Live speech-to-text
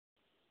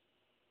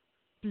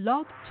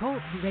Blog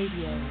Talk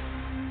Radio.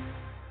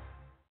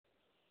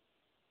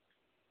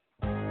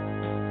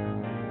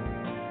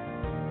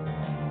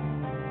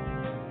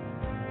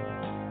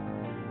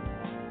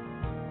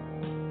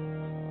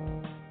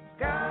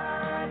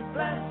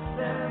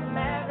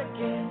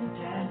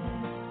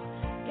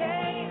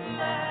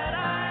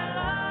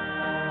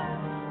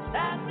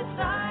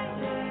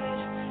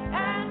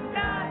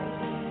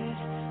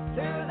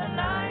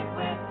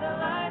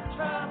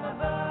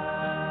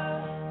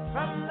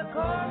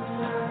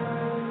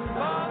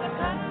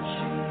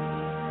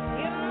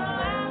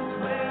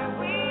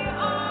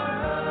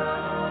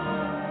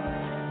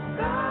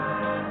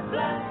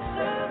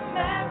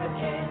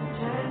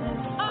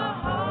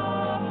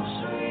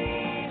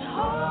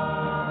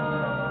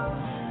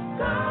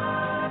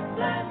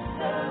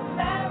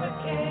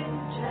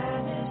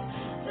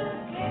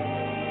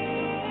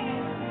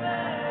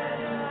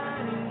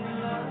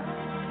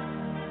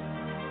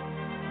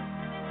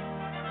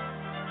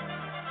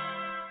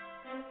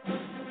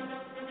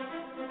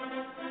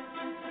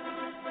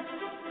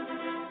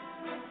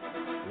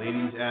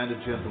 Ladies and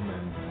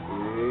gentlemen,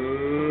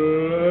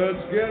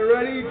 let's get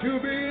ready to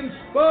be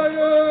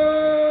inspired!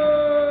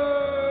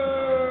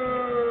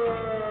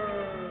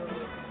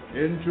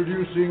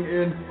 Introducing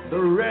in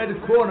the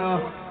red corner,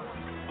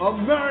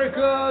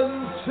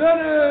 American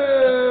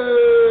Tennis!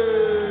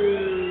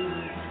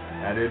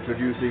 And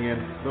introducing in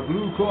the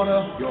blue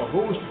corner, your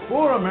host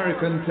for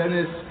American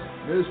Tennis,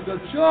 Mr.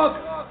 Chuck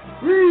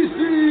Kriese!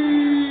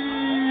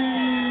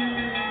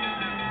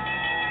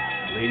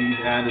 Ladies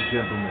and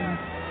gentlemen,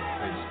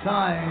 it's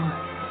time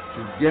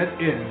to get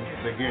in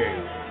the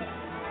game.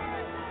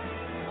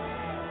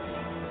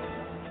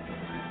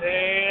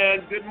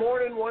 And good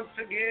morning once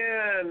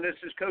again. This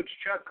is Coach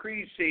Chuck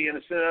Kriese, and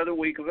it's another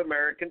week of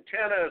American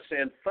Tennis.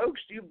 And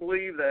folks, do you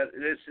believe that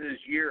this is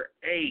year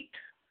 8?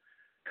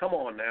 Come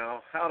on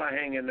now, how'd I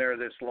hang in there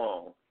this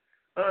long?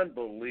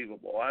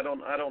 Unbelievable. I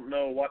don't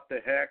know what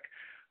the heck.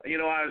 You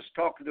know, I was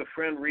talking to a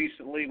friend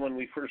recently when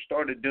we first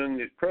started doing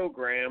these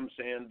programs,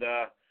 and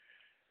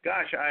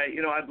gosh,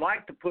 I'd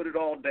like to put it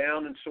all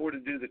down and sort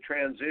of do the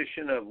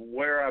transition of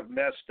where I've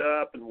messed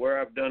up and where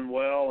I've done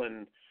well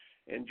and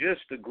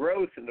just the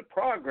growth and the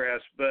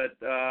progress. But,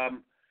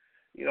 I'm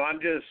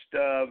just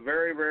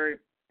very, very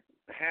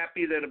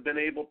happy that I've been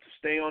able to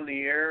stay on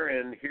the air.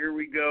 And here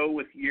we go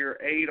with year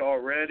 8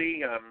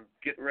 already. I'm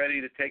getting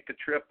ready to take a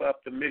trip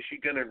up to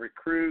Michigan and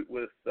recruit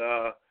with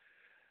my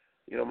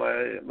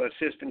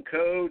assistant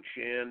coach,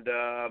 and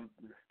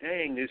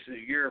dang, this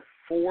is year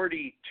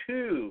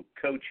 42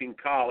 coaching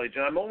college.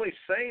 And I'm only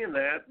saying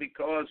that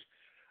because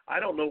I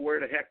don't know where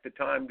the heck the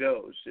time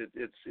goes.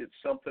 It's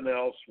something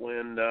else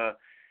when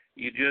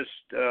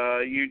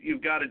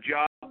you've got a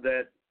job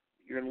that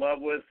you're in love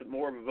with,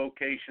 more of a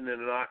vocation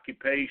than an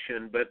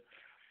occupation. But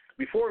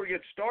before we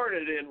get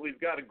started, and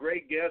we've got a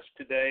great guest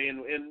today,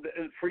 and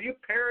for you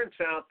parents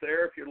out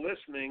there, if you're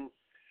listening,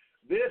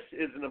 this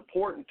is an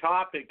important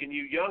topic, and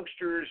you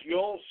youngsters,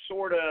 you'll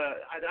sort of,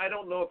 I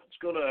don't know if it's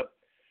going to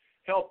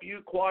help you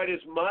quite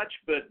as much,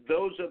 but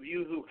those of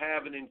you who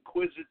have an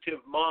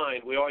inquisitive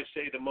mind, we always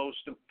say the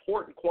most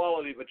important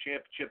quality of a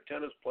championship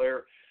tennis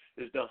player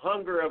is the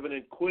hunger of an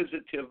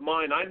inquisitive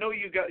mind. I know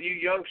you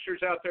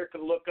youngsters out there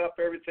can look up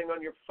everything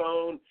on your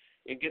phone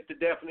and get the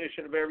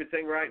definition of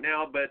everything right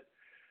now, but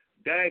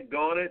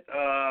daggone it,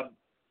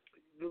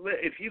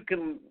 if you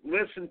can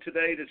listen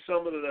today to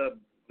some of the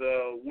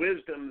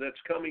wisdom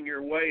that's coming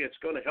your way, it's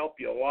going to help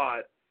you a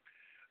lot.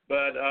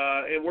 But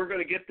and we're going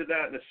to get to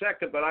that in a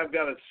second, but I've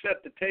got to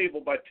set the table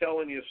by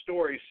telling you a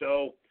story.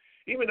 So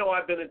even though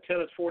I've been in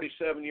tennis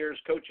 47 years,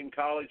 coaching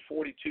college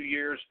 42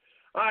 years,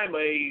 I'm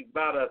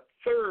about a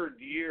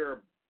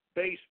third-year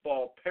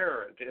baseball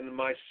parent. And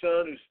my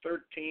son, who's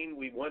 13,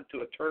 we went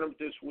to a tournament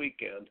this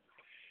weekend.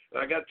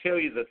 And I got to tell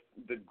you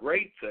the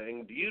great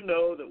thing, do you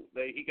know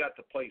that he got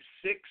to play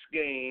 6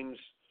 games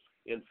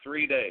in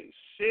 3 days?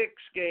 6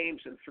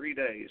 games in 3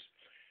 days.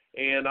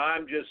 And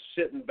I'm just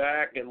sitting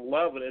back and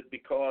loving it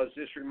because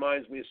this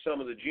reminds me of some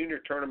of the junior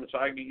tournaments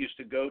I used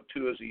to go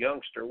to as a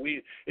youngster.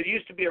 It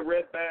used to be a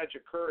red badge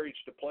of courage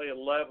to play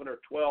 11 or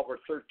 12 or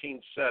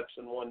 13 sets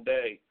in one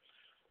day.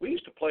 We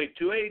used to play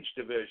 2 age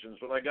divisions.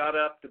 When I got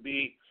up to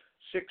be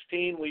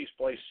 16, we used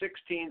to play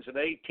 16s and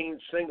 18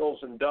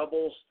 singles and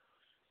doubles.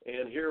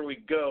 And here we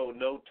go,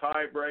 no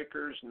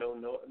tiebreakers, no,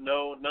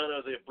 none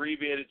of the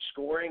abbreviated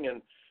scoring, and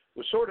it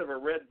was sort of a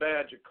red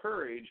badge of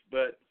courage,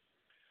 but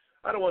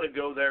I don't want to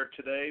go there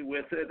today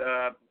with it.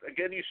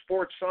 Again, you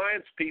sports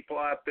science people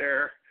out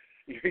there,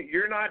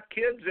 you're not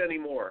kids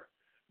anymore,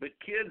 but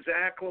kids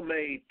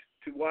acclimate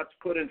to what's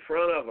put in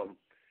front of them.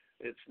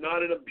 It's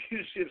not an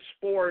abusive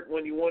sport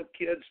when you want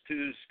kids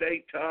to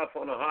stay tough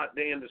on a hot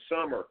day in the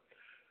summer.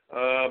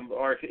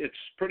 It's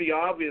pretty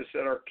obvious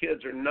that our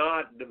kids are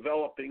not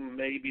developing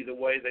maybe the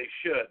way they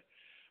should.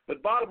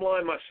 But bottom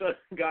line, my son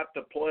got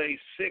to play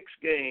 6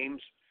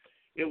 games.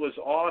 It was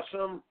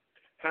awesome.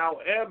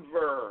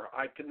 However,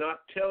 I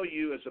cannot tell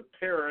you as a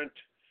parent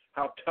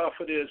how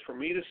tough it is for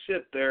me to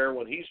sit there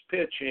when he's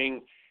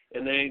pitching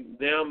and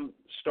them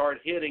start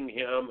hitting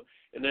him,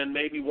 and then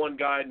maybe one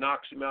guy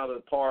knocks him out of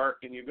the park,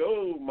 and you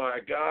go, oh, my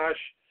gosh.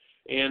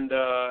 And,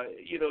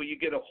 you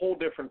get a whole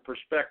different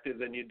perspective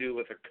than you do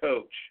with a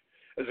coach.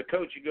 As a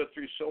coach, you go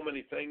through so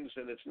many things,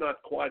 and it's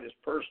not quite as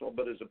personal,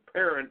 but as a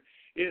parent,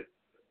 it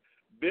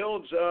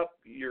builds up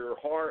your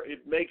heart.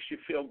 It makes you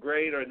feel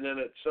great, and then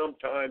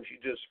sometimes you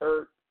just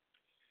hurt.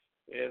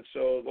 And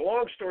so the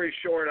long story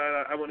short,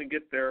 I want to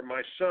get there.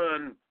 My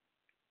son,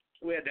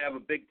 we had to have a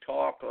big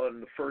talk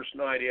on the first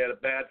night. He had a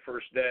bad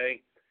first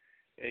day,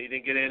 and he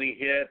didn't get any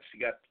hits. He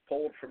got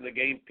pulled from the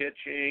game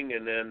pitching,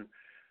 and then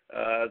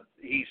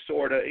he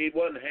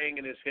wasn't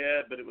hanging his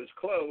head, but it was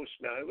close.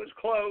 Now, it was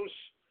close,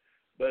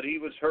 but he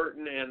was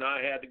hurting, and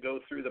I had to go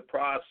through the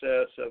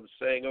process of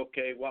saying,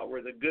 okay, what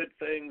were the good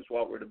things,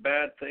 what were the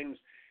bad things,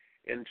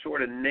 and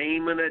sort of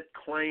naming it,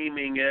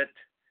 claiming it,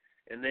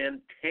 and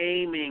then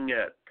taming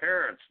it.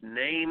 Parents,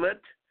 name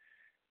it,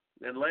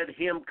 and let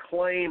him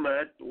claim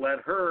it, let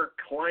her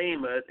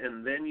claim it,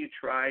 and then you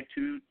try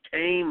to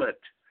tame it.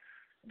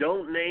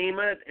 Don't name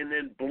it and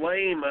then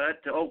blame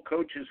it, oh,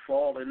 coach's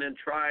fault, and then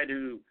try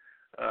to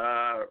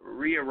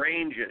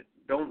rearrange it.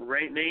 Don't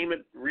name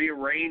it,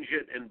 rearrange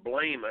it, and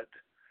blame it.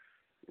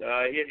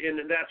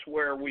 And that's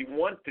where we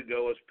want to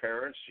go as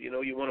parents. You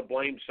want to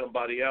blame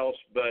somebody else,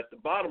 but the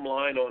bottom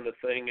line on the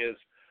thing is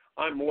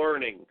I'm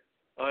learning.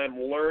 I'm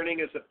learning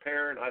as a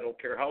parent. I don't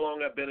care how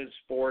long I've been in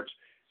sports.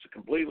 It's a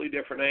completely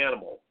different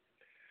animal.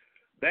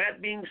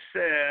 That being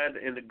said,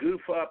 and the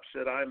goof-ups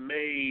that I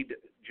made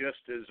just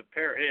as a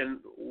parent, and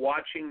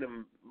watching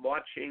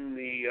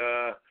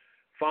the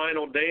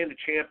final day in the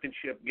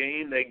championship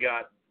game, they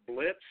got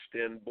blitzed,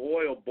 and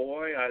boy, oh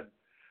boy,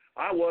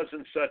 I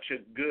wasn't such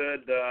a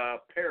good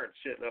parent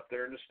sitting up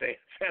there in the stands.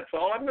 That's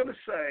all I'm going to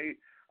say.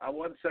 I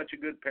wasn't such a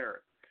good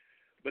parent.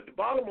 But the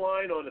bottom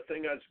line on the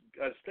thing, I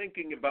was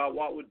thinking about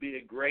what would be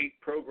a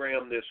great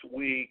program this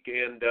week,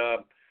 and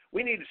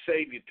we need to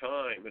save you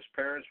time. As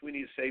parents, we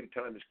need to save you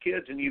time. As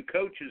kids and you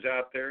coaches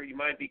out there, you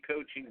might be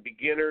coaching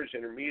beginners,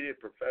 intermediate,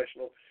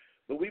 professional,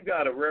 but we've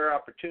got a rare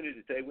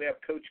opportunity today. We have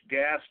Coach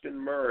Gaston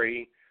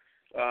Murray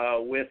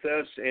with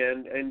us,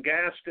 and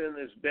Gaston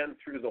has been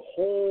through the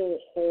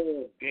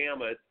whole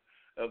gamut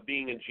of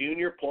being a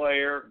junior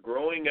player,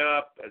 growing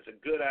up as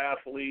a good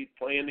athlete,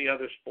 playing the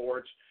other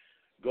sports,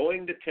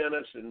 going to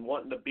tennis and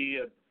wanting to be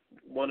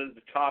one of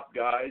the top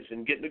guys,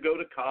 and getting to go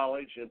to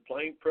college and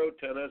playing pro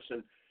tennis.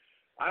 And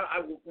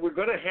we're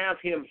going to have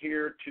him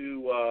here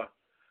to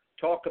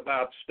talk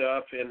about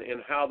stuff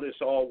and how this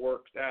all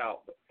works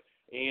out.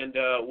 And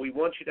we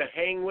want you to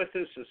hang with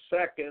us a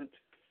second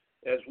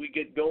as we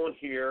get going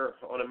here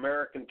on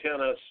American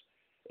Tennis,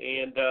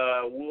 and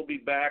we'll be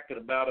back in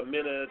about a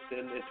minute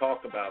and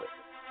talk about it.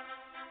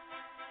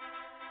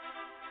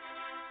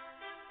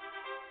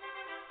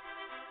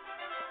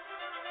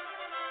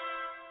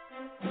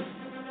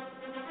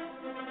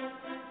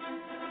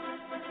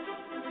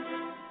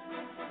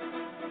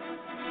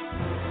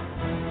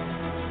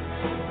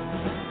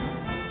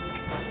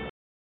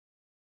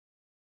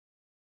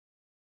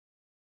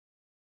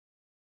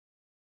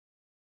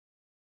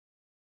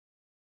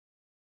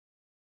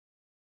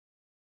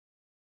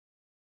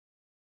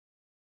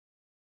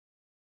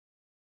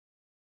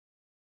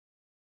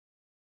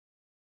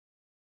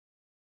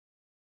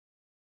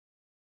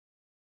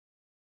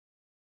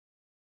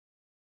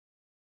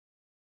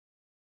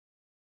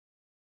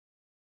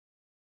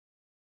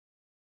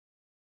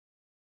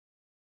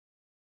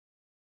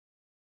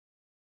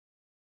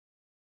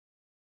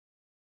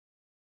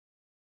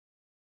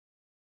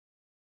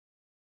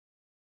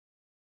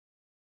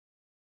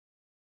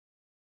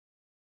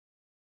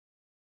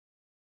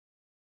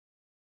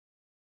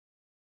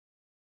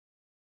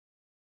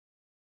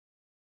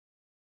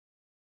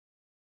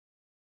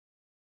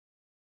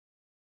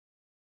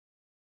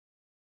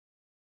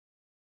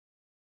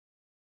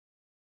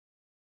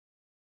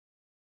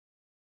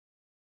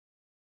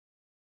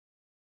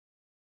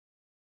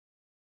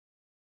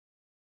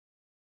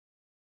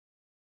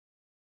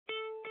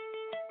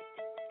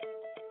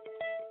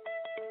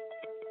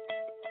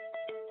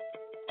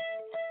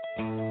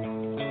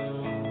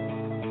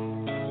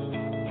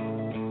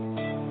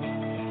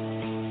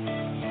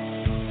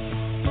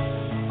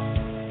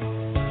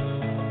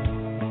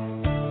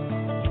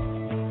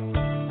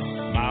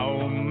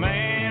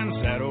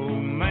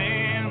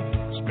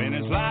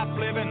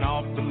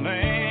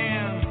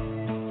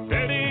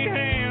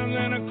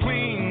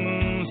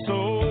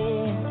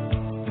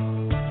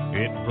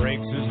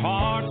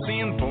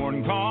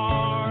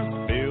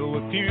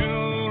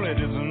 Fuel, it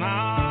isn't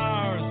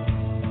ours,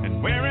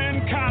 and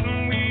wearing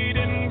cotton we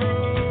didn't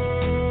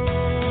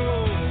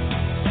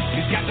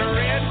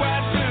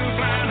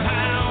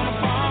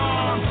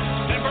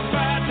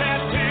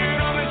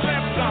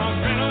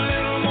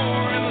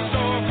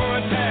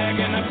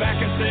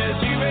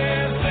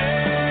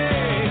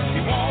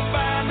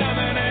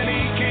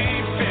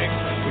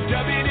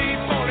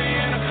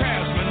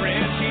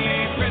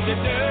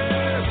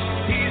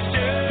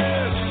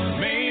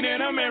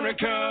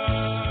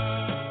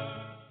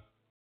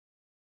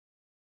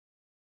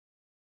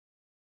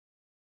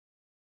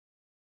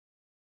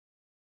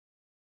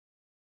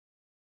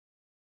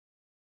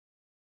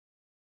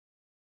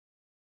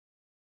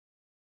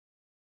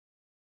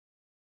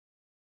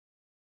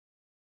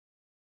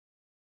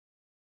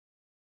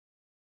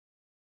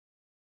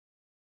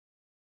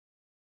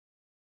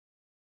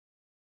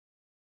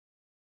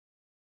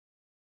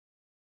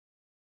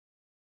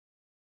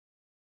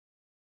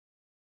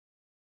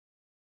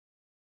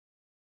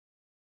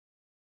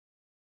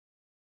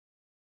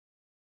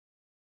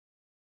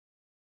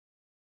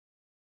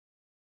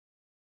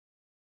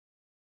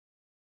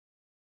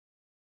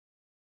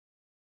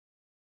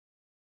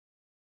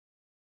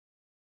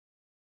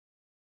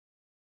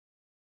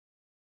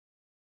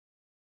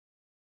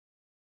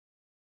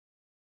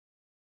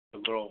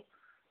little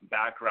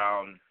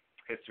background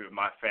history of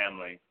my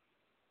family.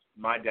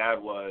 My dad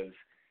was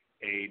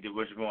a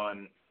Division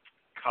I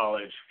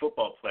college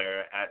football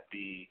player at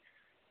the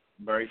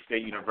Murray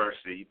State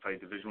University. He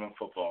played Division I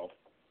football,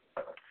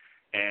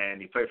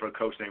 and he played for a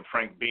coach named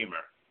Frank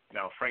Beamer.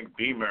 Now, Frank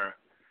Beamer,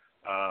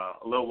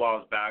 a little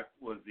while back,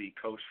 was the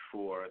coach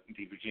for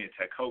the Virginia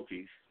Tech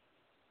Hokies,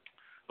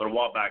 but a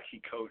while back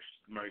he coached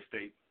the Murray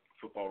State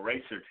football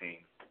racer team.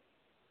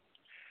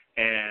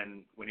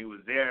 And when he was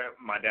there,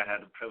 my dad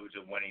had the privilege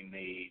of winning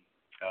the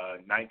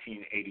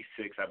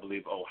 1986, I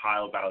believe,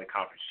 Ohio Valley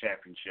Conference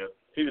Championship.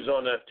 He was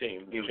on that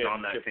team. He was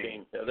on that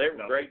team. Yeah, they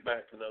were great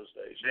back in those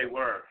days. They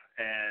were.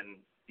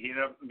 And he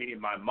ended up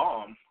meeting my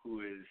mom,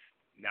 who is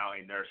now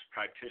a nurse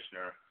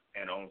practitioner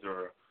and owns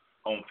her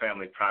own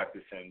family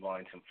practice in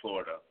Wellington,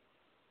 Florida.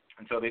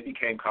 And so they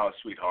became college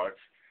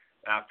sweethearts.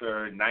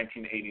 After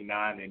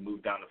 1989, they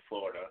moved down to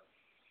Florida,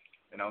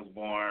 and I was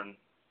born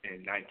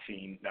in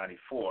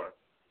 1994.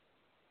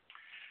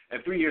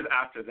 And 3 years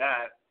after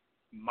that,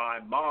 my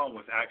mom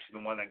was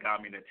actually the one that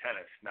got me into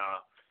tennis.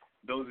 Now,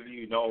 those of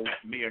you who know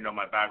me or know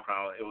my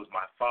background, it was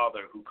my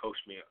father who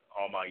coached me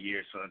all my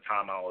years from the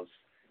time I was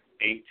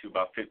 8 to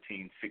about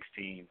 15,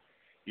 16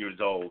 years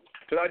old.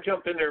 Could I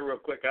jump in there real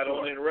quick? I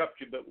don't want to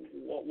interrupt you, but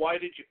why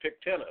did you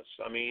pick tennis?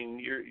 I mean,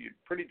 you're a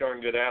pretty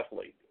darn good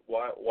athlete.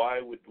 Why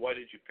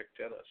did you pick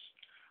tennis?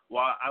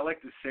 Well, I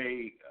like to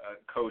say,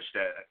 Coach,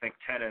 that I think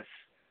tennis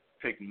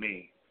picked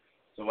me.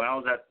 So when I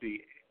was at the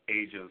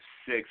age of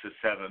 6 or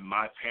 7,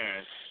 my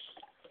parents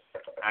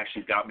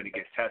actually got me to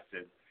get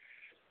tested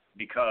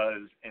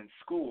because in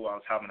school I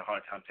was having a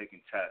hard time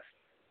taking tests.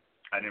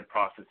 I didn't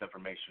process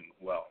information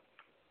well.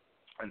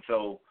 And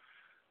so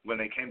when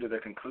they came to the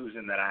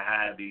conclusion that I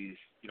had these,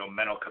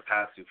 mental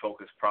capacity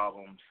focus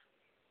problems,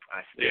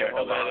 I stared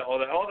all that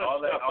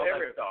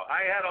stuff.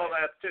 I had all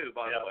that too,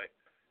 by the way.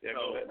 Yeah,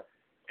 go ahead.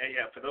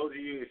 And for those of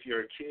you, if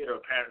you're a kid or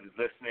a parent who's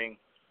listening,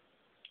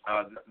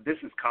 this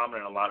is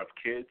common in a lot of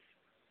kids.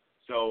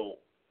 So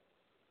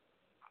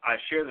I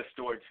share the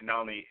story to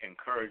not only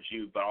encourage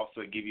you, but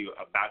also give you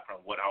a background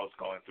of what I was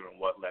going through and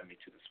what led me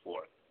to the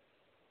sport.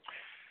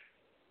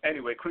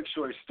 Anyway, quick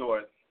story.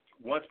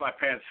 Once my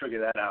parents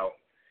figured that out,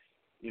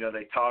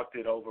 they talked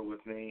it over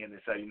with me, and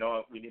they said,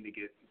 we need to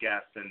get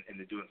Gaston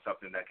into doing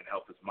something that can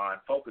help his mind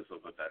focus a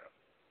little bit better.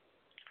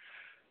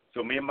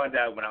 So me and my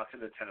dad went out to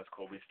the tennis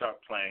court. We started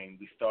playing.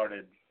 We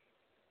started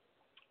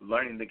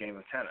learning the game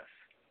of tennis.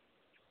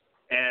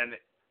 And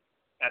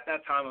at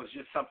that time, it was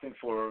just something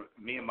for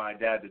me and my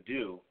dad to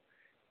do.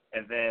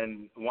 And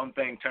then one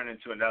thing turned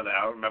into another.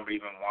 I remember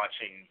even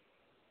watching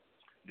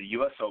the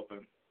U.S.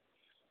 Open,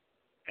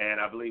 and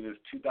I believe it was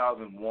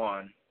 2001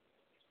 and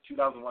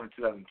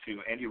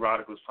 2002. Andy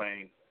Roddick was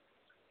playing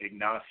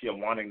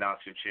Juan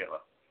Ignacio Chela.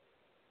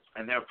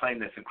 And they were playing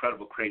this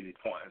incredible crazy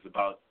point. It was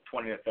about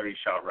 20 or 30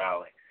 shot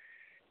rally.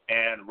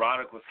 And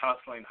Roddick was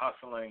hustling,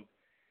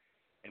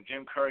 and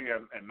Jim Courier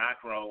and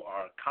McEnroe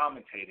are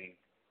commentating.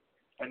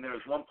 And there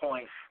was one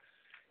point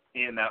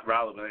in that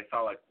rally where they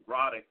felt like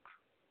Roddick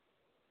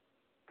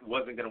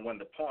wasn't going to win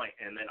the point,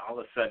 and then all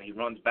of a sudden he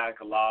runs back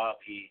a lob,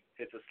 he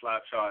hits a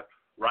slap shot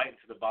right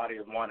into the body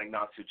of Juan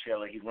Ignacio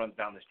Chela. He runs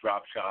down this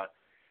drop shot,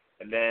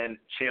 and then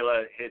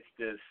Chela hits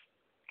this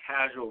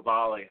casual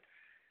volley,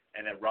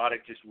 and then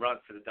Roddick just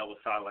runs to the double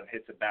sideline,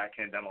 hits a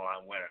backhand down the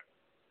line winner.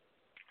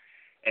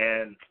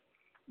 And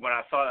when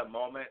I saw that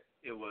moment,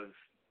 it was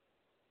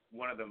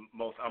one of the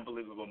most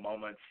unbelievable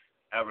moments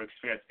ever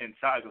experienced.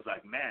 Inside, it was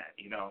like, man,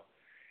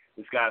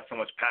 this guy has so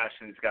much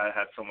passion. This guy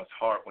has so much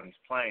heart when he's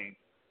playing,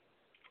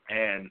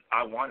 and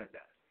I wanted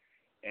that.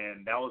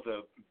 And that was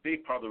a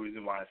big part of the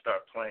reason why I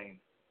started playing.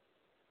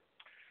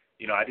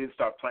 I didn't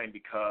start playing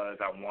because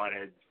I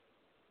wanted,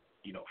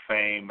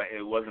 fame.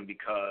 It wasn't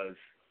because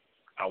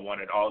I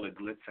wanted all the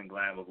glitz and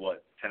glam of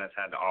what tennis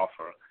had to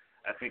offer.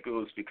 I think it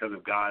was because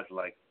of guys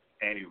like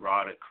Andy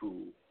Roddick,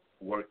 who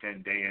worked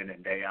in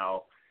and day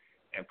out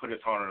and put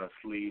his heart on his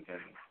sleeve, and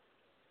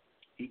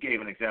he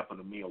gave an example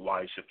to me of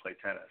why you should play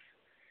tennis.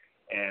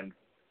 And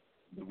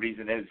the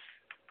reason is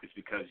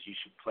because you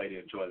should play to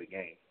enjoy the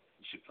game.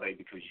 You should play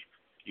because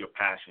you're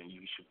passionate.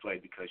 You should play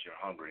because you're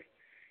hungry.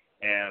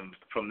 And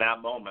from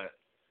that moment,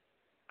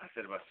 I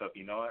said to myself,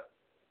 you know what?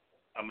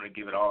 I'm going to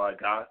give it all I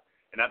got.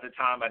 And at the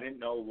time, I didn't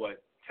know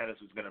what tennis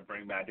was going to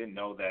bring me. I didn't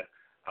know that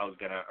I was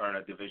going to earn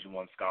a Division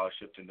I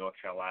scholarship to North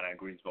Carolina and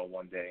Greensboro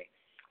one day.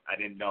 I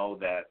didn't know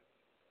that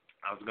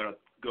I was going to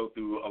go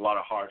through a lot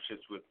of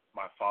hardships with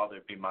my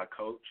father being my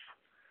coach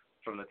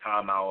from the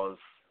time I was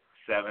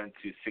 7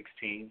 to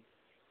 17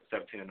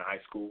 in high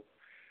school.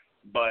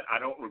 But I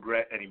don't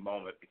regret any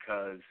moment,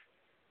 because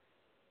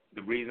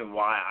the reason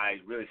why I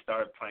really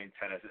started playing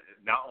tennis,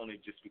 not only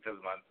just because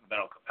of my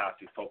mental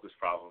capacity focus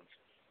problems,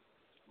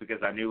 because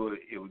I knew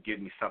it would give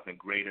me something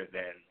greater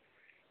than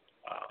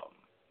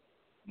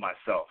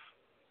myself.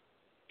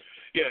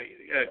 Yeah,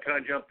 can I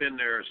jump in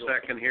there a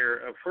second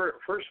here?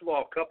 First of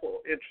all, a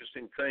couple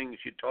interesting things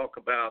you talk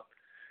about.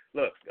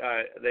 Look,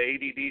 the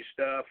ADD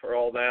stuff or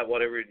all that,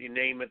 whatever, you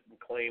name it and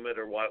claim it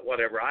or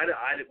whatever.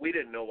 We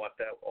didn't know what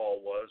that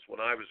all was when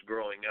I was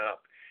growing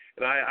up.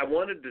 And I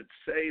wanted to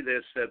say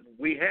this, that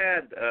we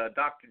had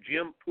Dr.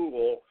 Jim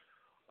Poole,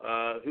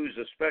 who's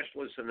a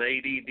specialist in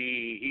ADD.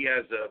 He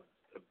has a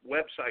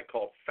website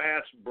called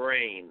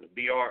FastBrain,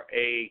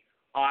 BRAIIN.com,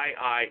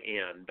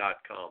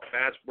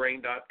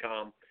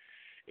 FastBrain.com.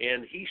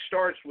 And he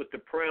starts with the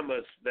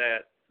premise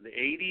that the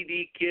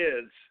ADD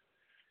kids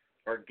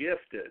are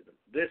gifted.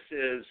 This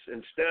is,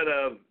 instead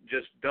of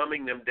just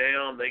dumbing them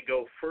down, they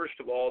go, first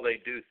of all, they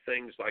do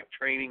things like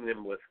training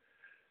them with,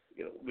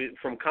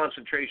 from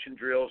concentration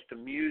drills to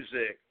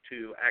music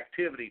to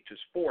activity to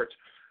sports.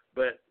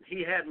 But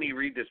he had me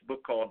read this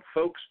book called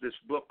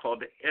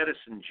The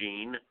Edison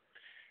Gene.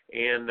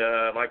 And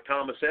like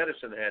Thomas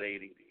Edison had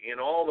ADD, and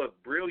all the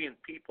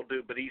brilliant people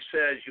do, but he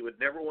says you would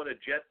never want a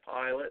jet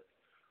pilot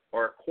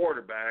or a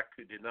quarterback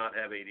who did not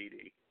have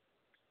ADD,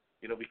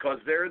 because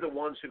they're the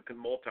ones who can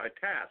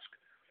multitask.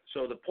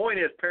 So the point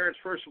is, parents,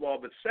 first of all,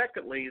 but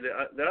secondly,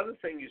 the other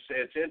thing you say,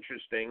 it's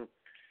interesting,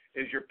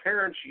 is your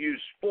parents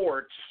use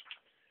sports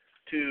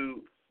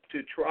to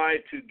try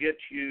to get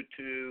you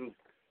to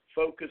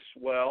focus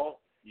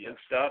well and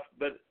stuff,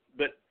 but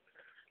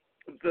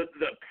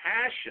the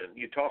passion,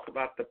 you talk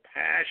about the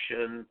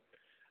passion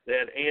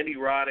that Andy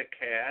Roddick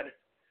had,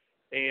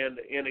 and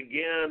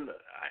again,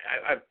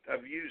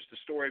 I've used the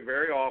story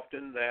very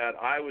often that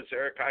I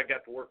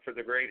got to work for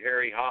the great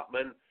Harry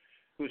Hopman,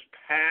 who's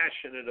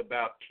passionate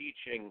about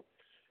teaching,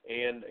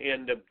 and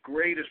the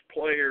greatest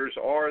players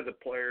are the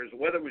players,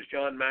 whether it was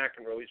John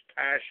McEnroe, his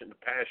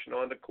passion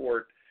on the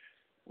court,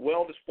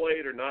 well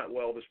displayed or not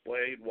well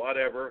displayed,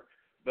 whatever.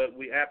 But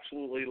we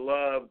absolutely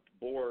loved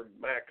Borg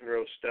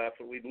McEnroe stuff,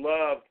 and we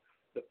loved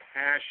the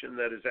passion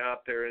that is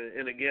out there.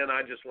 And again,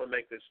 I just want to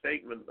make this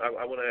statement.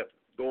 I want to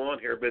go on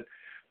here, but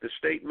the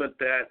statement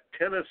that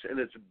tennis in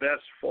its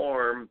best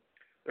form,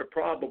 there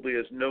probably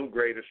is no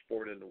greater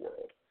sport in the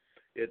world.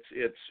 It's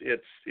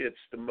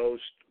the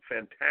most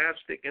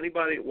fantastic.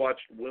 Anybody that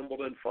watched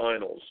Wimbledon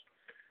finals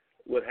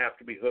would have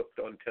to be hooked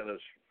on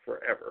tennis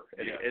forever,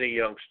 any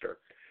youngster.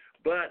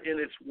 But in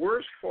its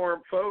worst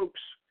form,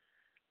 folks,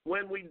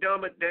 when we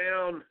dumb it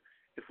down,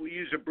 if we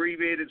use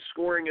abbreviated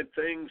scoring and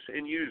things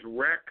and use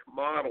rec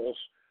models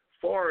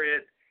for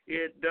it,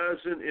 it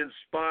doesn't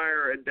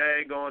inspire a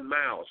daggone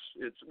mouse.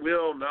 It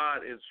will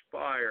not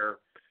inspire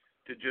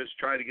to just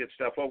try to get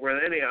stuff over.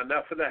 And anyhow,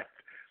 enough of that.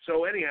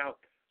 So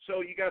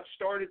you got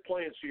started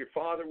playing. So your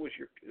father was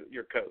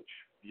your coach.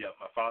 Yeah,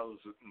 my father was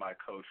my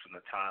coach from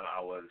the time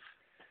I was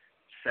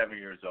 7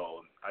 years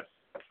old.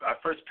 I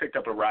first picked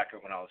up a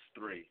racket when I was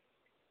 3.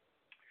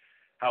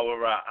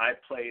 However, I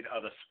played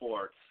other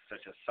sports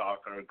such as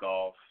soccer,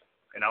 golf,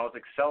 and I was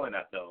excelling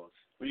at those.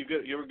 Were you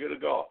good? You were good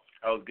at golf.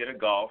 I was good at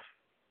golf.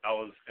 I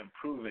was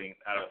improving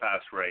at a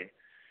fast rate.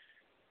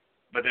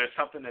 But there's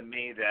something in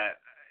me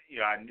that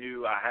I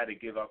knew I had to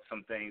give up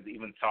some things.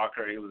 Even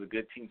soccer, it was a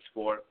good team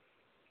sport,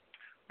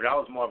 but I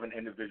was more of an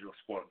individual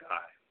sport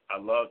guy. I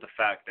love the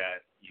fact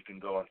that you can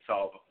go and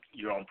solve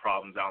your own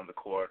problems out on the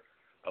court.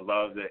 I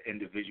love the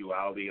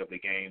individuality of the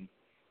game,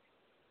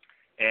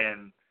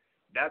 and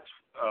that's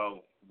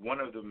one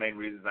of the main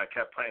reasons I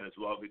kept playing as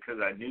well, because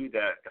I knew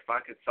that if I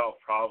could solve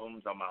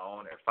problems on my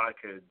own, if I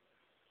could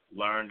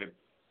learn to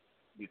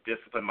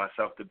discipline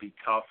myself to be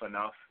tough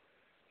enough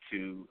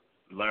to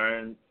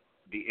learn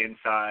the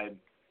inside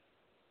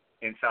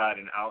and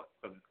outs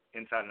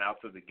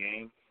of the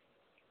game,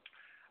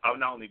 I would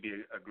not only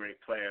be a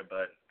great player,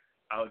 but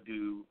I would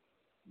do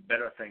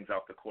better things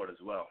off the court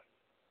as well.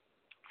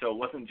 So it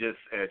wasn't just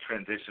a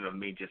transition of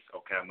me just,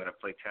 okay, I'm going to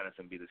play tennis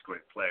and be this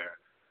great player.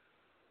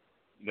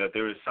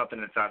 There was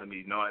something inside of me,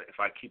 if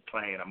I keep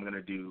playing, I'm going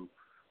to do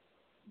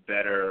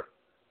better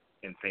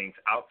in things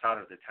outside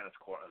of the tennis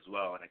court as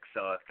well and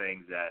excel at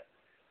things that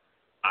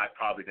I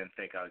probably didn't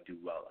think I would do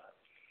well at.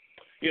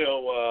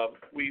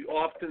 We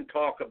often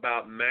talk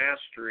about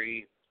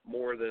mastery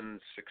more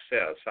than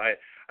success.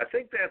 I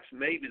think that's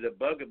maybe the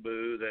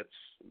bugaboo that's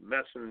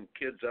messing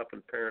kids up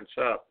and parents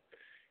up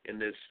in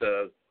this,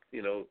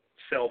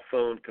 cell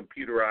phone,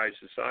 computerized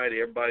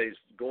society. Everybody's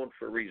going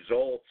for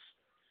results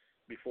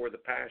before the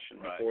passion,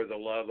 before the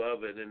love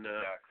of it. And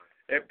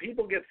and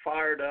people get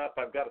fired up.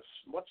 I've got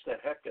what's the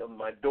heck on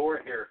my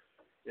door here?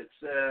 It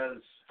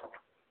says,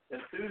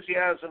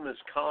 enthusiasm is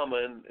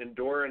common,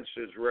 endurance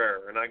is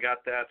rare. And I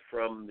got that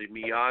from the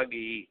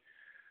Miyagi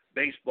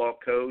baseball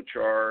coach,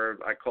 or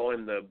I call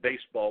him the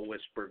baseball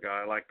whisper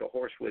guy, like the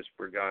horse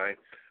whisper guy.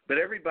 But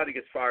everybody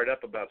gets fired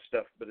up about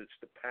stuff, but it's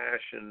the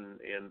passion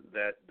and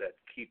that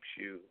keeps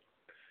you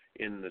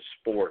in the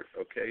sport.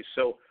 Okay,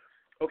 so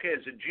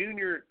as a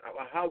junior,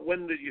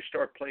 when did you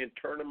start playing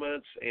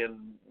tournaments,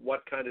 and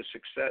what kind of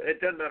success? It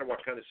doesn't matter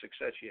what kind of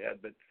success you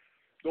had, but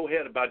go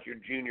ahead about your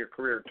junior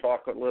career.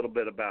 Talk a little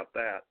bit about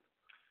that.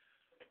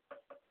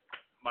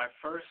 My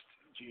first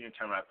junior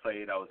tournament I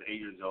played, I was 8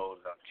 years old.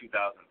 It was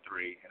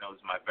 2003, and it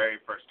was my very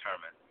first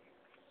tournament.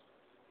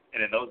 And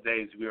in those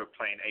days, we were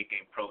playing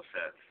 8-game pro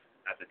sets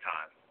at the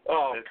time.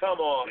 Oh,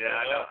 come on. Yeah,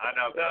 I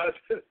know.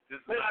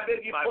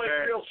 You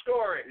played real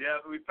scoring.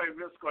 Yeah, we played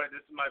real scoring.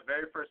 This is my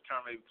very first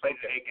tournament. We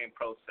played an 8-game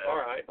pro set. All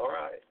right.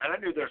 And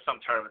I knew there were some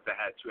tournaments that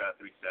had 2 out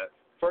of 3 sets.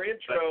 For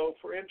intro,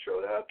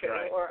 okay.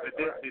 Right. All right.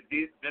 But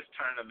this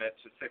tournament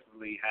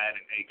specifically had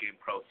an 8-game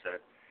pro set.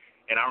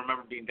 And I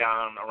remember being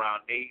down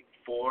around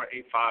 8-4,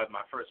 8-5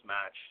 my first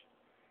match,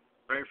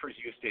 very first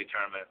USTA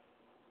tournament.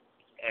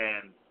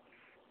 And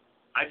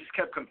I just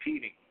kept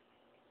competing.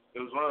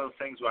 It was one of those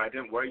things where I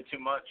didn't worry too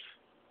much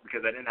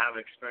because I didn't have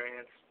an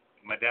experience.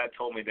 My dad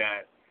told me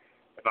that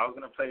if I was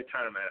going to play a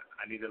tournament,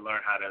 I needed to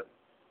learn how to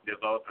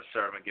develop a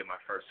serve and get my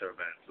first serve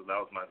in. So that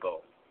was my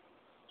goal.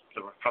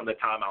 So from the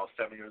time I was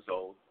 7 years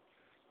old,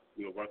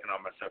 we were working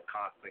on my serve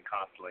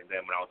constantly.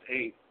 Then when I was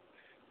 8,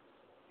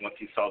 once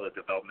he saw the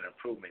development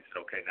improvement, he said,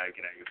 okay, now you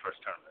can have your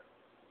first tournament.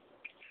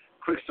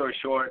 Quick story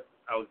short,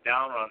 I was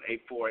down around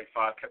 8-4,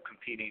 8-5, kept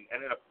competing,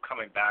 ended up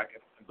coming back,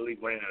 I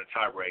believe winning in a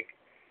tie break.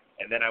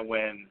 And then I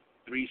win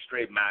 3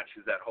 straight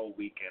matches that whole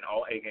weekend,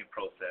 all 8-game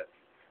pro sets.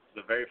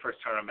 The very first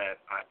tournament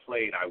I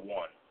played, I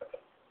won.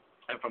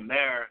 And from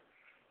there,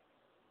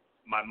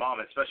 my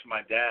mom, especially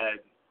my dad,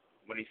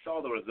 when he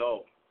saw the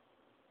result,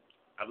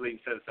 I believe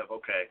he said to himself,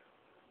 okay,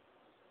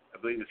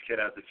 I believe this kid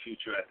has a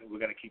future. I think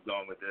we're going to keep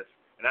going with this.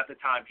 And at the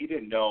time, he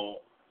didn't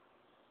know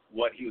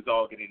what he was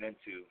all getting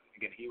into.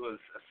 Again, he was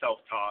a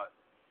self-taught.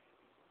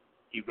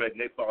 He read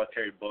Nick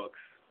Bollettieri books.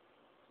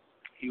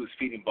 He was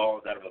feeding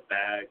balls out of a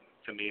bag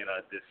to me in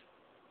this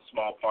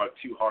small park,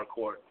 2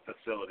 hardcourt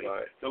facility.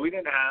 Right. So we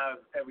didn't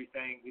have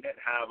everything. We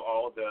didn't have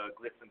all the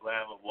glitz and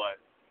glam of what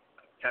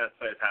tennis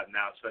players have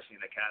now, especially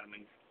in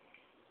academies.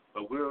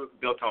 But we were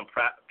built on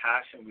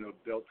passion. We were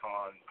built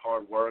on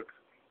hard work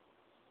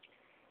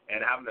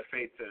and having the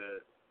faith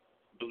to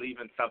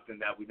believe in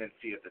something that we didn't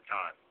see at the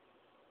time.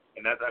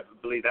 And I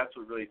believe that's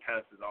what really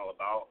tennis is all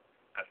about.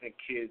 I think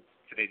kids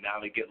today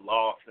now, they get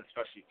lost,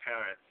 especially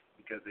parents,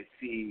 because they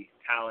see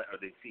talent or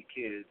they see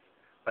kids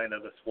playing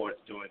other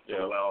sports doing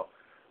so well,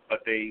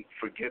 but they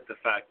forget the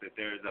fact that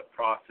there's a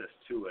process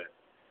to it.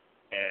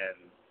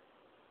 And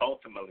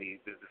ultimately,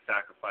 there's a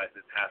sacrifice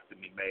that has to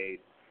be made,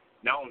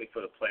 not only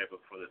for the player, but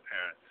for the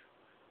parents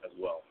as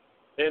well.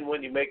 And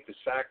when you make the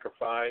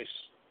sacrifice,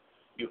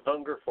 you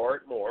hunger for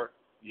it more.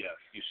 Yes.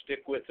 You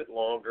stick with it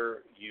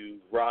longer. You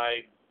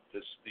ride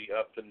the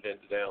up and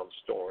down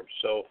storms.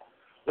 So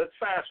let's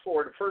fast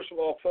forward. First of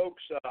all,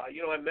 folks, I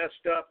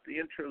messed up the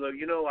intro.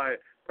 I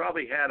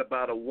probably had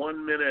about a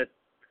 1-minute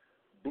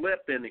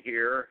blip in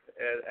here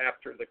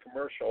after the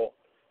commercial,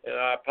 and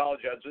I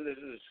apologize. This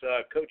is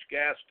Coach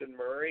Gaston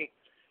Murray,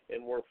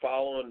 and we're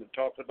following and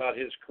talking about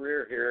his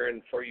career here.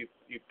 And for you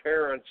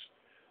parents,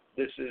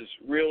 this is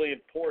really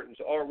important.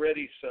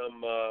 Already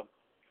some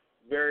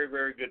very,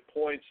 very good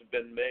points have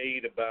been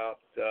made about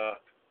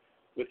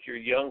with your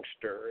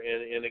youngster.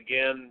 And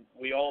again,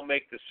 we all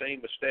make the same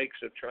mistakes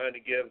of trying to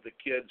give the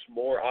kids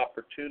more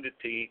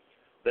opportunity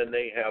than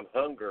they have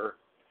hunger.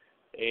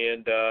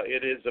 And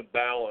it is a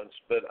balance.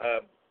 But,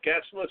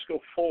 Gaston, let's go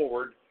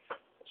forward.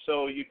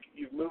 So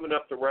you're moving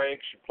up the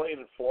ranks. You're playing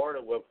in Florida,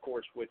 of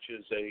course, which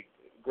is a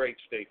great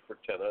state for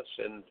tennis.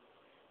 And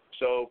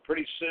so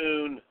pretty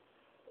soon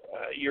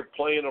you're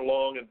playing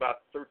along in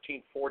about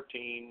 13,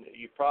 14.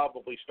 You're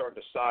probably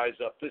starting to size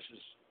up. This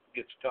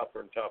gets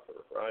tougher and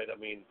tougher, right? I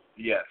mean,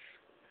 yes.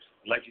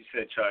 Like you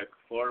said, Chuck,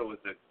 Florida was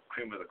the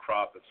cream of the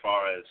crop as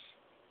far as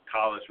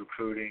college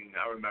recruiting.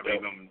 I remember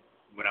even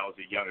when I was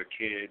a younger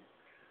kid,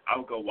 I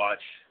would go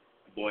watch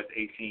the boys'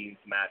 18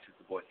 matches,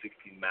 the boys'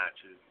 16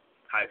 matches,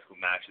 high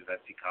school matches. I'd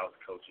see college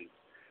coaches.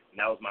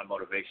 And that was my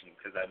motivation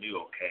because I knew,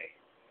 okay,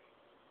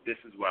 this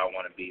is where I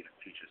want to be in the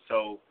future.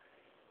 So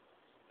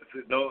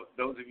for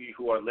those of you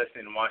who are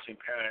listening and watching,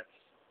 parents,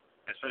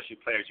 especially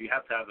players, you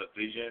have to have a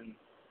vision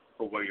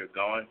for where you're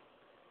going.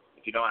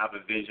 If you don't have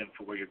a vision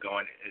for where you're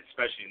going,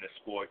 especially in the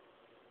sport,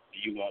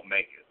 you won't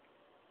make it.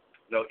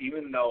 So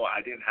even though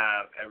I didn't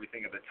have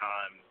everything at the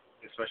time,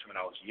 especially when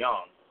I was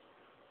young,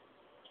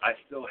 I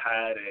still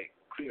had a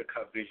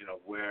clear-cut vision of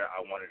where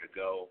I wanted to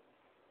go,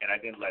 and I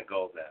didn't let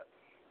go of that.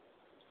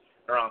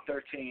 Around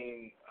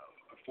 13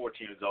 or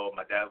 14 years old,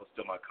 my dad was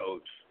still my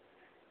coach,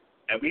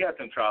 and we had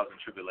some trials and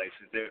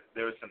tribulations.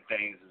 There were some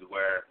things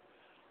where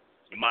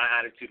my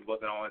attitude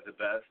wasn't always the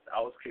best.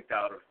 I was kicked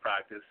out of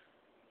practice.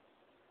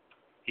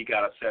 He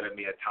got upset at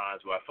me at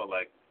times where I felt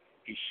like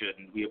he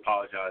shouldn't. We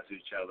apologized to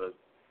each other,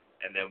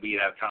 and then we'd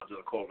have times on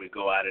the court we'd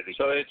go at it again.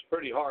 So it's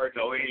pretty hard.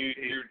 So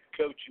you're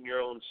coaching your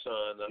own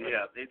son.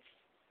 Yeah,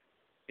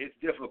 it's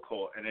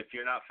difficult, and if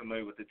you're not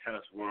familiar with the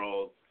tennis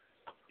world,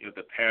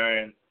 the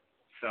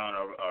parent-son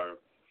or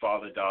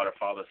father-daughter,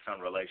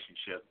 father-son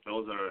relationship,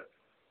 those are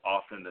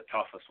often the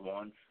toughest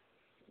ones.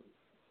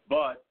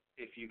 But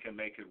if you can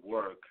make it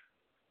work,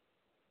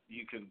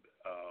 you can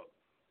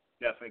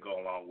definitely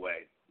go a long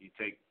way. You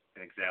take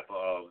an example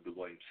of the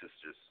Williams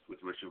sisters with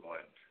Richard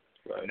Williams.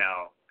 Right.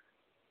 Now,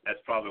 that's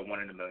probably a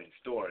 1 in a million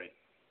story,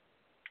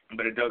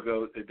 but it does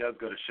go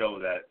to show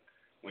that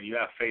when you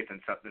have faith in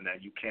something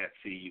that you can't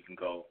see, you can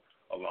go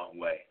a long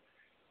way.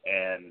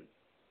 And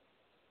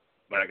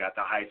when I got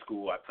to high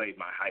school, I played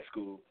my high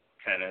school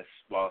tennis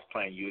while I was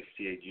playing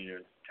USTA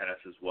junior tennis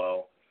as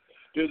well.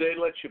 Do they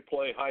let you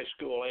play high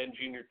school and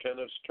junior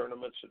tennis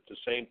tournaments at the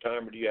same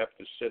time, or do you have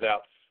to sit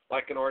out?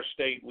 Like in our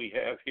state, we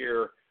have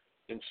here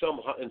in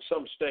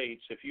some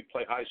states, if you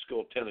play high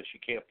school tennis, you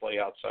can't play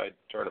outside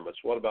tournaments.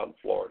 What about in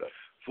Florida?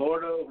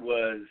 Florida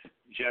was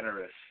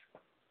generous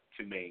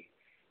to me,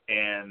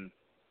 and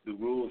the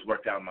rules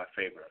worked out in my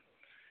favor.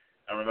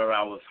 I remember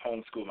I was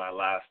homeschooled my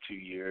last 2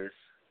 years,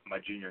 my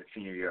junior and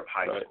senior year of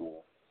high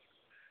school.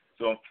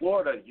 So in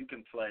Florida, you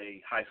can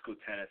play high school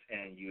tennis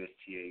and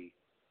USTA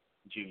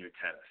junior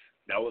tennis.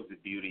 That was the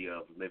beauty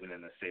of living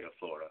in the state of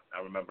Florida.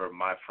 I remember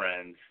my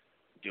friends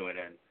doing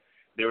it.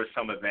 There were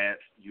some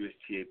advanced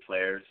USTA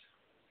players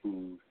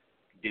who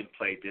didn't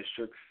play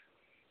districts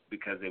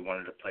because they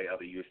wanted to play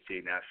other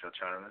USTA national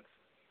tournaments.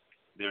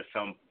 There are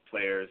some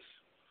players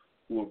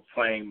who were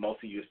playing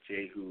mostly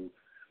USTA who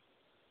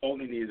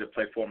only needed to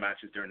play 4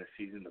 matches during the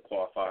season to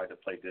qualify to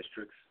play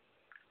districts,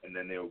 and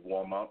then they would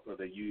warm up, or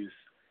they use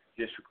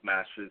district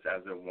matches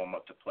as their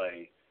warm-up to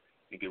play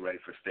and get ready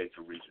for states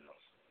or regionals.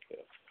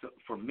 Yeah. So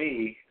for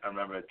me, I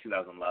remember in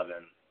 2011,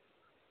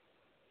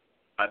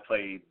 I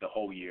played the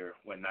whole year,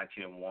 went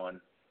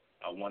 19-1.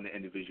 I won the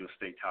individual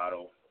state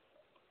title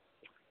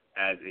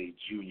as a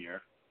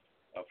junior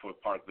for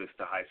Park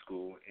Vista High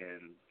School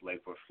in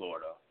Lake Worth,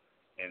 Florida.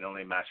 And the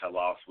only match I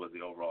lost was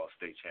the overall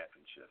state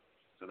championship.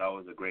 So that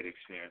was a great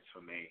experience for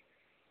me.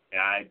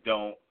 And I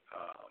don't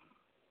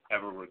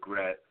ever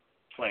regret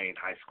playing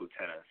high school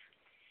tennis.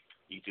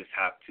 You just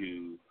have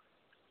to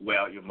weigh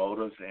out your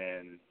motives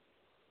and,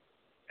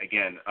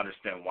 again,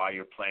 understand why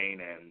you're playing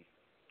and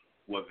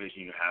what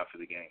vision you have for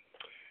the game.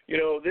 You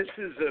know, this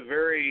is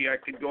I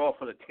could go off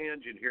on a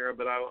tangent here,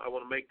 but I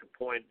want to make the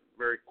point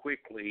very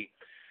quickly.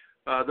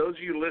 Those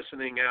of you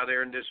listening out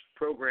there, and this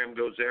program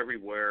goes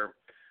everywhere,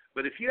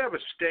 but if you have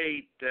a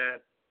state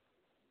that,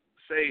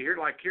 say,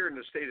 here in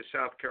the state of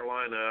South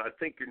Carolina, I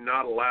think you're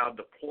not allowed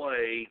to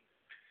play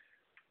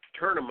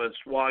tournaments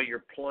while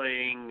you're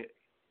playing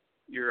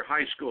your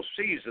high school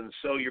season.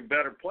 So your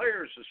better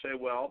players will say,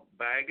 well,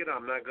 bag it,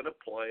 I'm not going to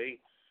play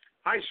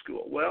high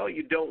school. Well,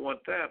 you don't want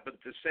that, but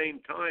at the same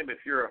time, if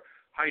you're a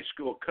high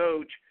school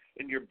coach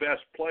and your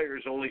best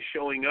players only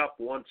showing up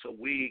once a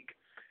week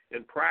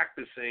and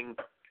practicing,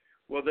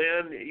 well,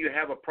 then you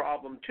have a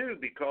problem too,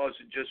 because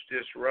it just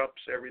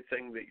disrupts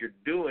everything that you're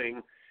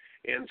doing.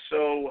 And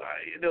so,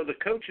 the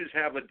coaches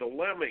have a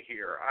dilemma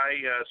here.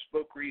 I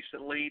spoke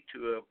recently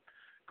to a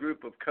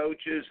group of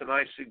coaches, and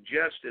I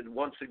suggested,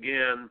 once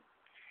again,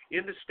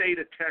 in the state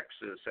of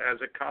Texas, as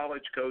a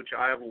college coach,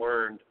 I have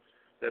learned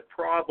that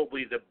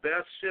probably the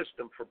best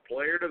system for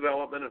player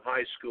development in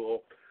high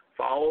school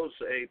follows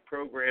a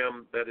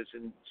program that is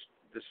in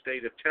the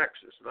state of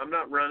Texas. And I'm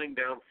not running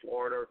down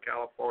Florida or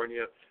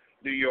California,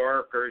 New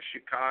York or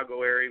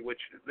Chicago area,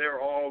 which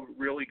they're all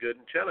really good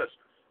in tennis.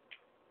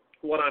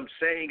 What I'm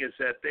saying is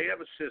that they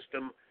have a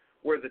system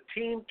where the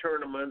team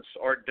tournaments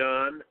are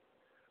done,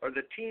 or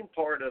the team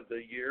part of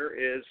the year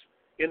is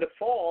in the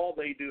fall.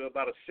 They do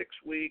about a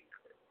 6-week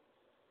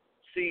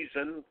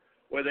season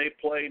where they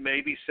play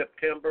maybe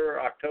September,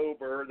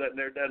 October, then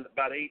they're done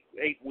about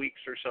eight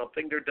weeks or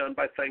something. They're done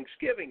by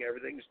Thanksgiving.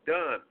 Everything's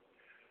done.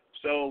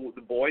 So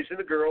the boys and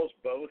the girls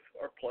both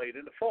are played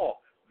in the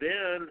fall.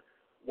 Then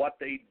what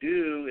they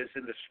do is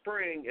in the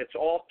spring, it's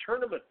all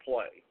tournament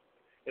play.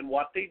 And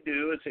what they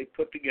do is they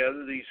put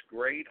together these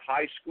great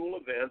high school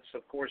events,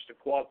 of course, to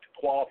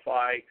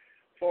qualify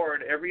for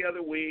it. Every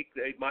other week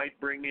they might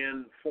bring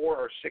in 4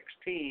 or 6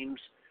 teams,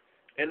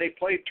 and they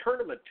play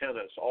tournament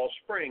tennis all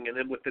spring. And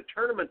then with the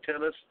tournament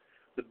tennis,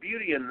 the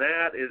beauty in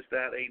that is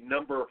that a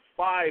number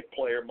 5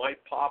 player might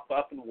pop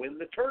up and win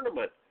the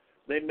tournament.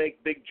 They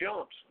make big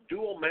jumps.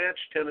 Dual match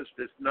tennis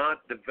does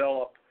not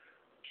develop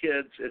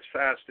kids as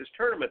fast as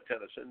tournament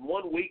tennis. In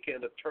one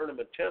weekend of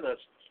tournament tennis,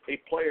 a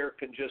player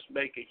can just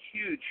make a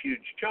huge,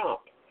 huge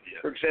jump. Yeah.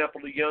 For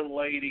example, the young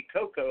lady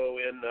Coco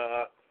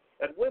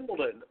at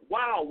Wimbledon.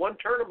 Wow, one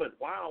tournament.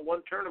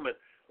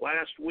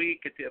 Last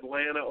week at the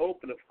Atlanta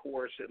Open, of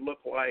course, it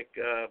looked like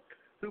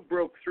who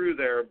broke through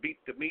there, beat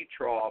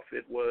Dimitrov.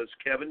 It was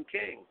Kevin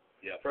King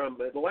from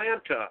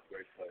Atlanta.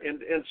 Great player.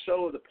 And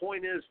so the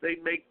point is they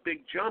make big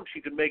jumps.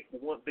 You can make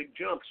big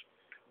jumps.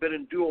 But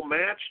in dual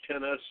match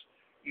tennis,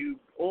 you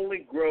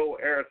only grow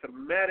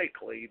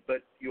arithmetically,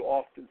 but you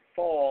often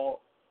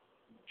fall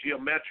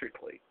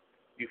geometrically.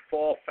 You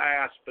fall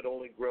fast, but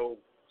only grow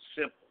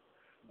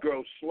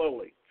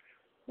slowly.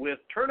 With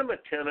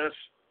tournament tennis,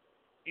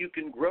 you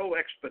can grow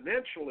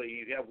exponentially.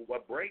 You have a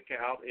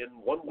breakout in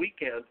one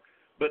weekend,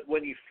 but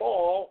when you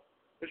fall,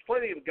 there's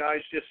plenty of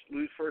guys just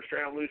lose first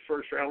round,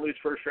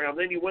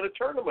 then you win a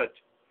tournament.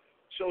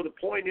 So the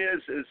point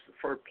is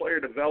for player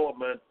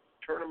development,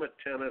 tournament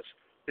tennis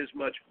is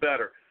much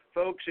better.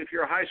 Folks, if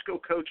you're a high school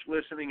coach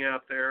listening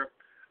out there,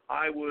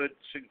 I would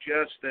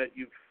suggest that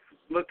you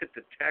look at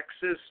the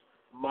Texas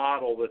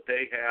model that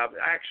they have.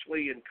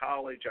 Actually, in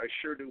college, I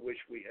sure do wish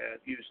we had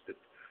used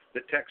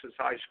the Texas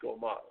high school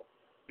model,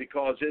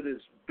 because it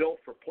is built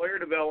for player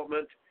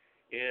development,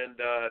 and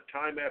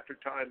time after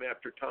time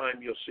after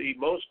time, you'll see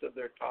most of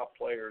their top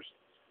players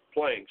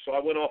playing. So I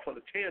went off on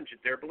a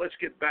tangent there, but let's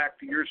get back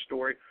to your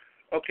story.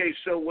 Okay,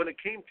 so when it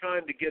came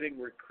time to getting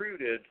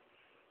recruited,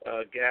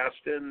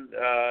 Gaston,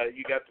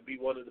 you got to be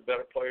one of the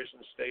better players in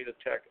the state of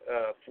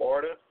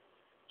Florida.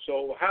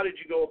 So how did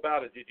you go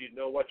about it? Did you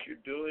know what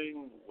you're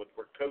doing?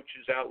 Were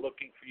coaches out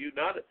looking for you?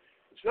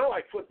 It's not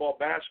like football,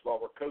 basketball,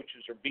 where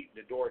coaches are beating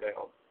the door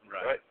down.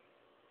 Right?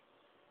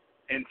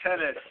 In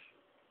tennis,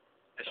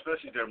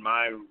 especially during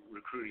my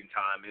recruiting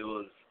time, it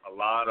was a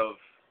lot of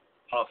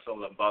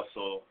hustle and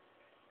bustle.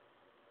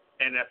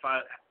 And if I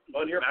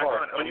on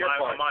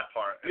my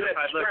part, and if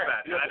I look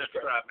back, I had a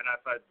scrap, and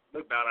if I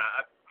look back,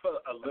 I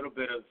put a little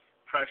bit of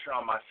pressure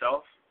on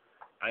myself.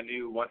 I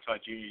knew once my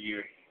junior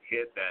year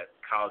hit that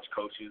college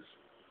coaches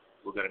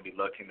were going to be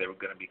looking, they were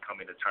going to be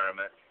coming to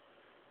tournaments.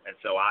 And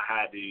so I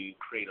had to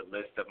create a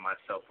list of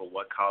myself for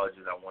what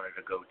colleges I wanted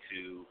to go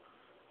to,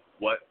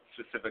 what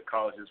specific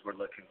colleges were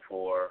looking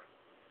for.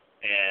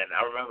 And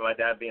I remember my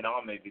dad being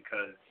on me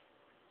because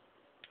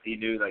he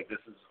knew, like,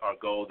 this is our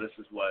goal, this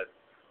is what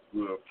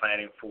we were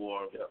planning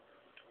for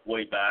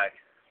way back.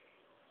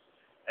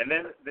 And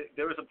then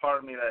there was a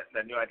part of me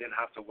that knew I didn't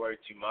have to worry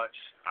too much.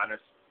 I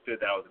understood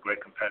that I was a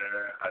great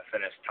competitor. I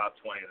finished top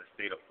 20 in the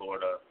state of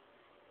Florida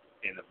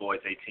in the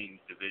boys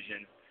 18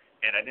 division.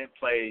 And I didn't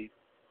play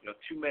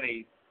too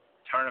many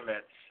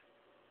tournaments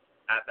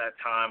at that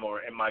time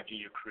or in my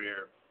junior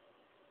career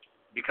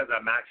because I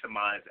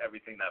maximized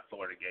everything that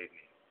Florida gave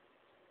me.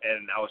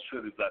 And I was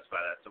truly blessed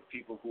by that. So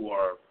people who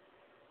are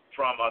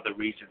from other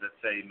regions, let's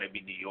say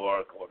maybe New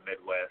York or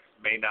Midwest,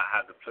 may not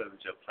have the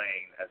privilege of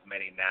playing as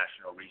many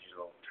national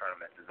regional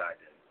tournaments as I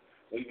did.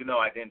 So even though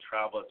I didn't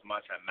travel as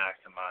much, I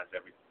maximized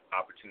every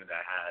opportunity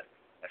I had,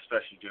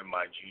 especially during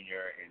my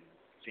junior and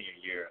senior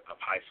year of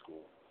high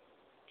school.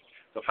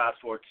 So fast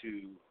forward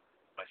to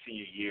my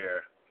senior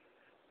year,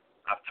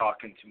 I've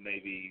talked to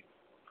maybe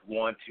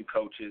 1-2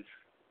 coaches.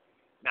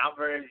 Not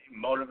very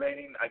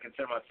motivating. I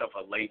consider myself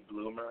a late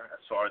bloomer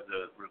as far as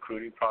the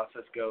recruiting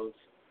process goes.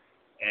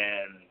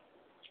 And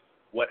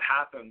what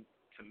happened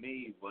to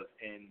me was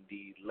in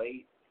the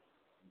late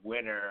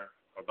winter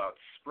or about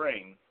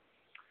spring,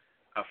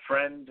 a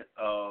friend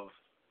of,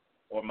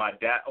 or my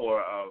dad,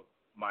 or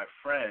my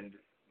friend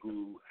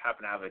who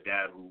happened to have a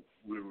dad who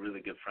we were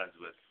really good friends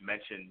with,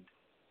 mentioned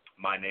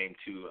my name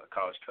to a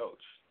college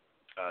coach,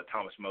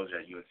 Thomas Moser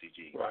at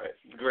UNCG. Right.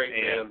 Great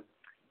man.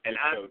 And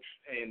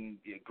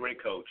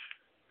great coach,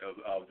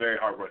 a very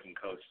hardworking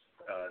coach,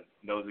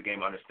 knows the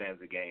game, understands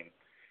the game.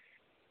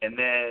 And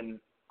then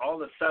all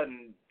of a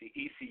sudden, the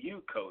ECU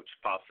coach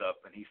pops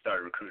up, and he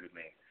started recruiting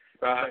me.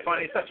 Right. It's a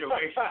funny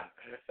situation.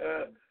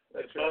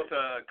 Both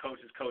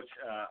coaches, Coach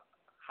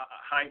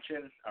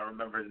Heinchen, I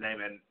remember his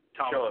name, and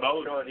Thomas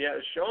Moser.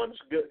 Sean's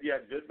good.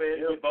 Yeah, good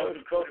man. Good both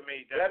recruited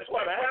me. That's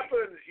what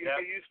happened.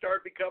 You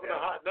start becoming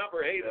a hot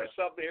number. Hey, there's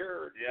something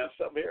here. There's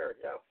something here.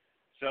 Yeah.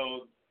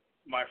 So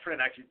my friend,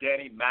 actually,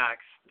 Danny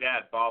Mack's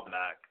dad, Bob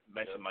Mack,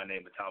 mentioned my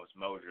name to Thomas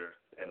Moser,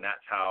 and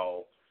that's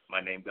how my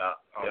name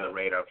got on the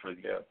radar for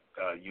the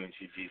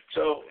UNCG.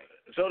 So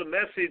the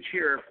message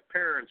here,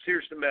 parents,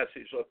 here's the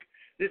message. Look,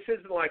 this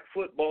isn't like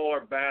football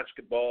or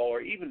basketball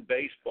or even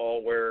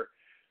baseball where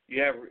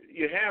you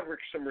have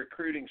some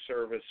recruiting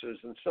services,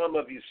 and some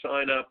of you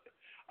sign up.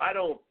 I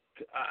don't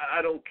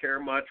care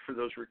much for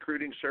those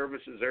recruiting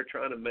services. They're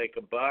trying to make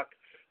a buck.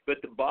 But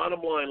the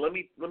bottom line, let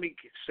me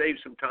save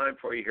some time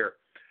for you here.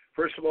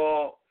 First of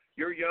all,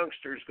 your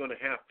youngster is going to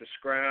have to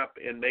scrap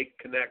and make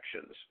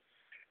connections.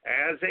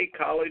 As a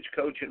college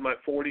coach in my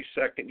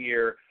 42nd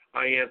year,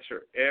 I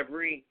answer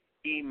every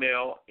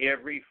email,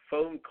 every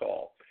phone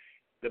call.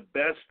 The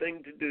best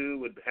thing to do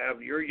would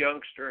have your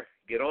youngster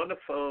get on the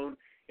phone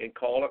and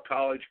call a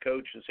college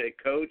coach and say,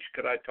 Coach,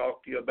 could I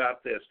talk to you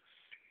about this?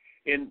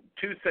 And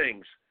two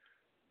things.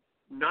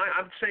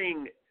 I'm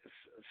saying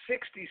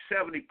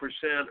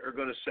 60-70% are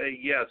going to say,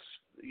 yes,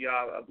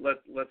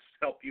 let's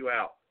help you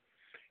out.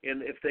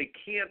 And if they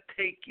can't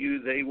take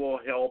you, they will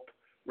help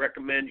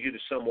recommend you to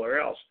somewhere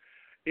else.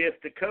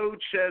 If the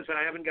coach says,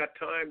 I haven't got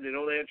time, they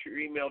don't answer your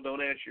email, don't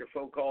answer your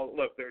phone call,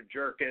 look, they're a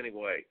jerk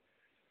anyway.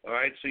 All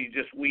right, so you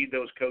just weed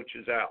those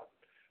coaches out.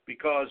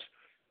 Because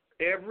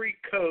every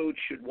coach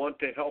should want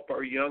to help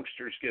our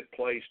youngsters get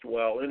placed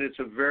well. And it's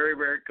a very,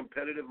 very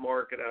competitive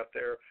market out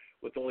there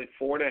with only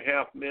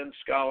 4.5 men's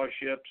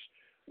scholarships,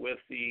 with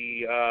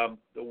the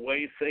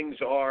way things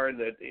are, and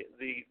that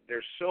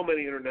there's so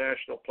many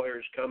international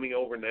players coming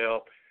over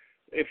now.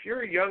 If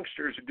your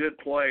youngster is a good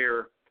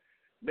player,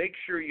 make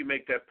sure you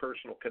make that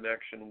personal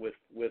connection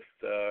with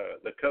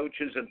the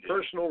coaches and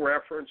personal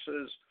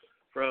references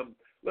from,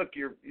 look,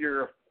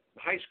 your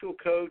high school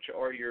coach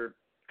or your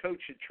coach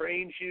that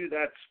trains you,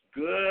 that's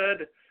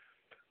good.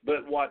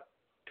 But what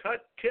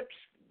tips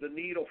the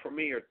needle for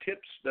me, or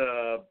tips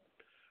the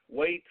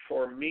weight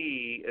for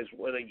me, is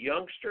when a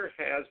youngster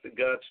has the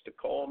guts to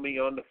call me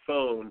on the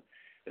phone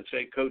and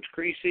say, Coach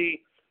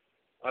Kriese,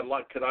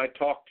 could I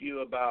talk to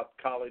you about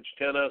college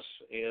tennis?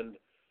 And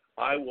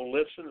I will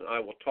listen. I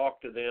will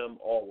talk to them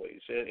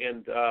always.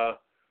 And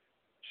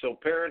so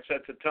parents,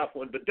 that's a tough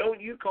one. But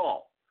don't you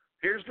call.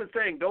 Here's the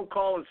thing. Don't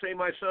call and say,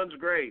 my son's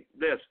great.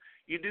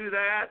 You do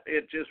that,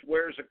 it just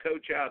wears a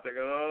coach out. They're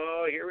going,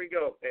 oh, here we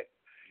go.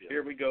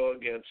 Here we go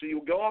again. So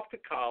you go off to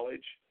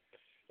college,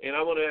 And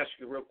I want to ask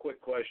you a real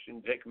quick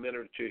question, take a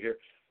minute or two here.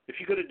 If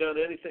you could have done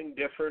anything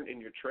different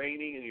in your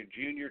training in your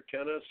junior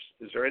tennis,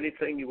 is there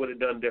anything you would have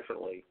done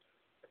differently?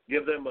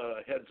 Give them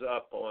a heads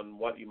up on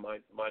what you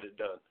might have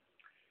done.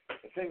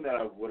 The thing that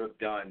I would have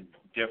done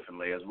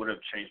differently is would have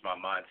changed my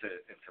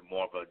mindset into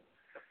more of a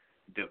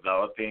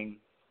developing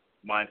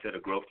mindset, a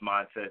growth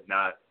mindset,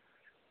 not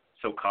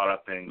so caught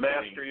up in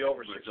mastery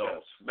over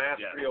results. Success.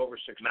 Mastery over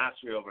success.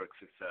 Mastery over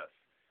success.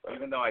 Right.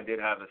 Even though I did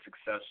have a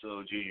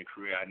successful junior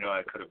career, I know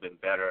I could have been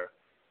better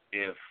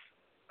if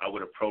I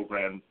would have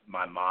programmed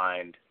my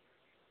mind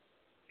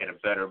in a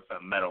better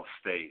mental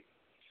state.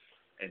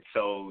 And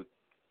so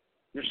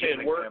you're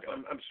saying work.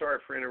 I'm sorry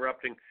for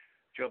interrupting,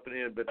 jumping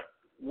in, but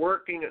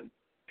working,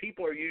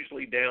 people are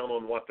usually down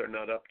on what they're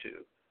not up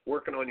to.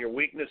 Working on your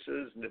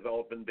weaknesses and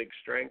developing big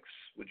strengths,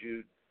 would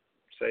you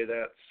say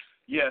that's?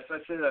 Yes,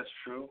 I'd say that's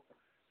true.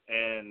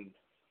 And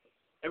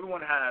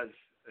everyone has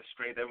a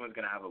strength. Everyone's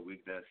going to have a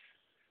weakness.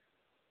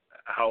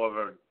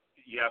 However,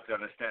 you have to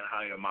understand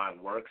how your mind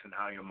works and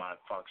how your mind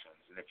functions.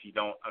 And if you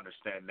don't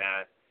understand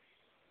that,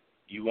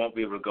 you won't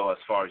be able to go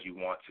as far as you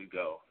want to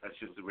go. That's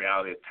just the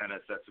reality of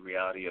tennis. That's the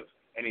reality of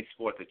any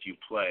sport that you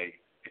play.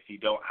 If you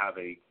don't have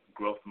a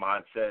growth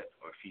mindset,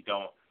 or if you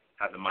don't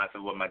have the mindset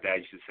of what my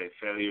dad used to say,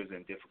 failures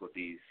and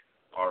difficulties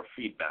are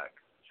feedback.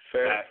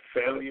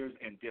 Failures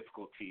and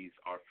difficulties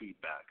are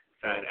feedback.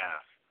 Fat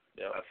ass.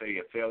 Yeah. I'll say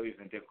failures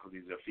and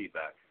difficulties are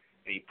feedback.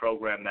 And he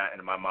programmed that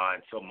into my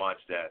mind so much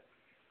that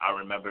I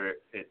remember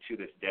it to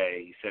this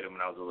day. He said it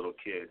when I was a little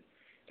kid,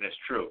 and it's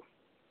true.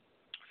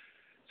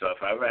 So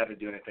if I ever had to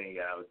do anything,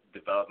 I would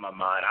develop my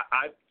mind.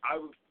 I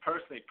would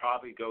personally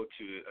probably go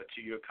to a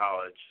 2-year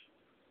college,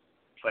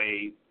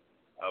 play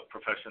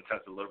professional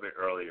tennis a little bit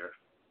earlier,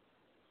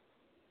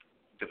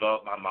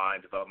 develop my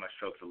mind, develop my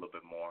strokes a little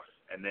bit more,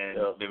 and then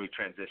maybe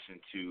transition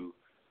to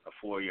a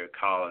 4-year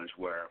college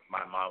where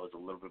my mind was a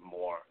little bit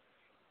more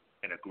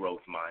in a growth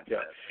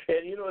mindset. Yeah.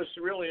 And, it's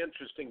a really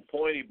interesting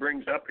point he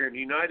brings up here. In the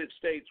United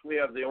States, we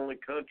have the only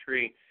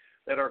country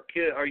that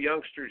our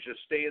youngsters just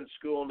stay in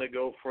school and they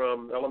go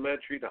from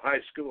elementary to high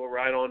school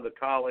right on to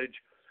college.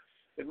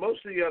 In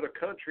most of the other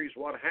countries,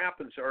 what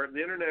happens are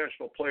the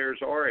international players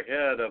are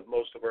ahead of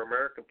most of our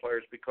American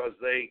players because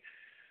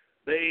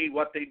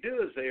what they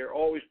do is they are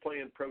always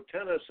playing pro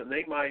tennis, and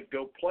they might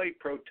go play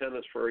pro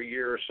tennis for a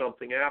year or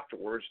something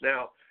afterwards.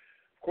 Now,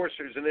 of course,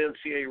 there's an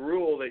NCAA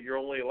rule that you're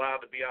only allowed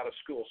to be out of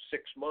school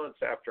 6 months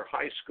after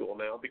high school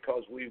now,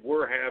 because we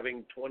were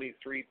having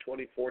 23,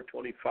 24,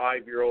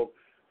 25-year-old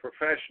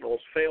professionals,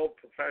 failed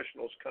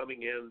professionals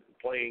coming in and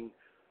playing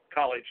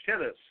college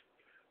tennis.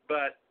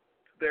 But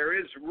there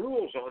is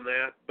rules on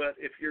that. But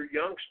if your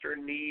youngster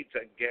needs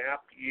a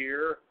gap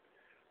year,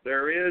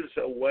 there is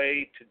a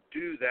way to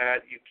do that.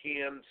 You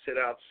can sit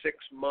out 6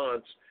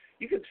 months.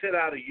 You can sit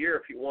out a year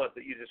if you want,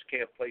 but you just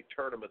can't play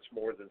tournaments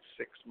more than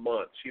 6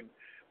 months. You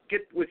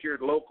get with your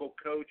local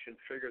coach and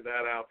figure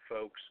that out,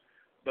 folks.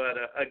 But,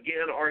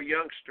 again, our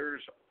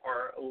youngsters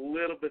are a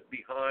little bit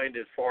behind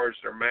as far as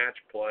their match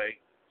play.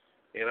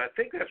 And I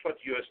think that's what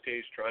the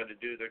USTA is trying to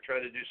do. They're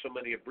trying to do so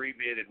many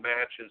abbreviated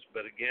matches.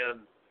 But,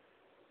 again,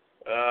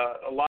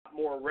 a lot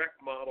more rec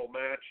model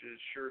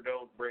matches sure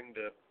don't bring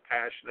the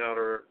passion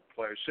out of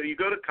players. So you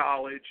go to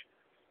college,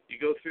 you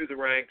go through the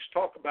ranks.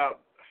 Talk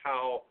about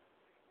how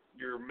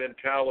your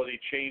mentality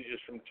changes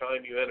from the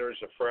time you enter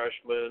as a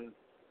freshman,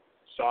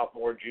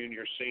 sophomore,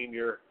 junior,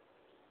 senior.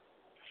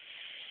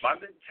 My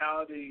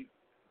mentality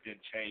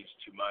didn't change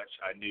too much.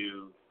 I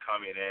knew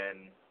coming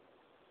in,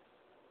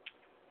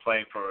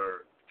 playing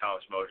for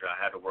Thomas Mosier, I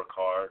had to work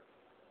hard.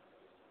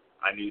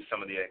 I knew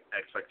some of the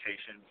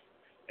expectations.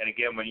 And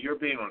again, when you're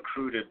being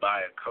recruited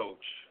by a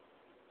coach,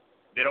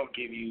 they don't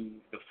give you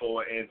the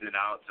full ins and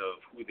outs of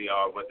who they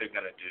are, what they're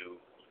going to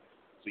do.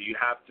 So you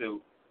have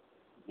to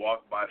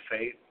walk by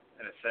faith,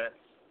 in a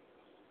sense,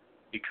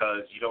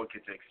 because you don't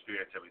get to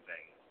experience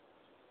everything.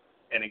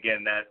 And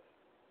again,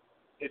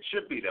 it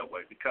should be that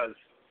way, because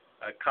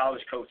a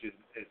college coach is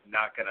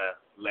not going to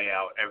lay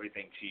out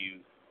everything to you.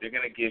 They're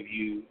going to give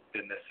you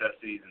the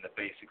necessities and the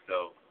basics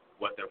of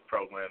what their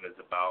program is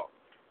about.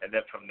 And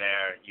then from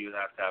there, you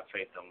have to have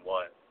faith in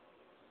what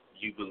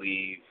you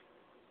believe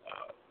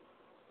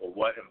or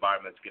what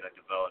environment is going to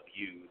develop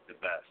you the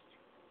best.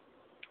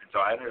 And so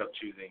I ended up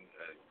choosing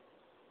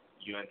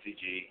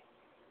UNCG,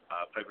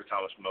 played for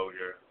Thomas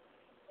Mosier.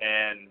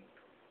 And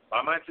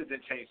my mindset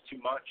didn't change too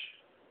much.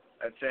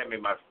 I'd say,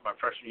 my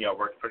freshman year I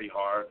worked pretty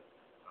hard.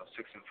 I was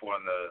 6-4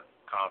 in the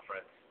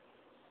conference.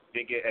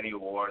 Didn't get any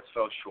awards,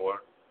 fell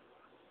short.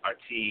 Our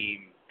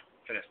team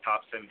finished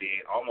top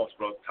 78, almost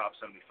broke top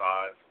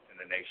 75 in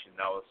the nation.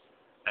 That was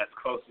as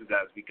close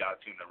as we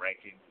got to in the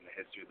rankings in the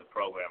history of the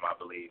program, I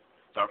believe.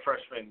 So our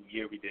freshman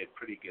year we did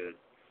pretty good.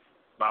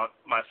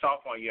 My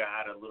sophomore year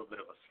I had a little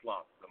bit of a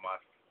slump. In my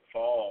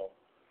fall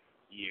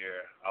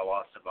year I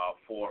lost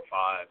about 4 or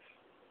 5.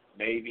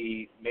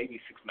 Maybe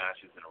 6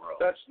 matches in a row.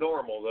 That's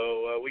normal,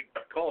 though. We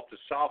call it the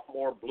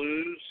sophomore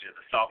blues. Yeah,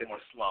 the sophomore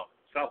slump.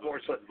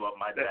 Sophomore slump. This is what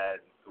my dad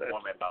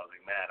warned me about. I was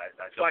like, man, I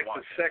it's like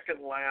the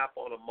second lap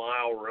on a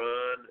mile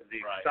run.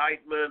 The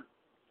excitement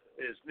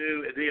is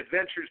new. The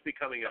adventure is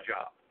becoming a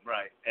job.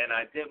 Right, and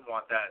I didn't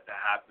want that to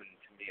happen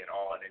to me at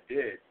all, and it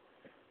did.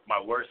 My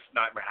worst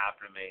nightmare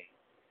happened to me,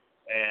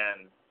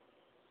 and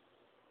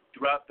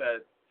throughout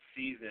that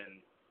season,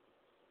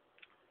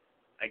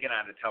 again, I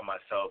had to tell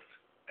myself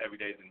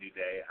every day is a new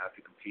day. I have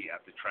to compete,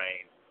 I have to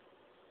train.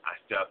 I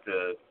still have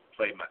to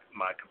play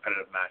my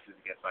competitive matches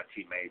against my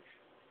teammates.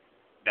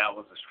 That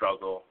was a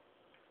struggle,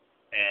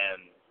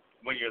 and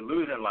when you're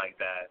losing like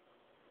that,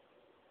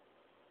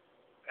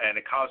 and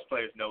the college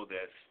players know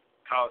this,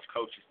 college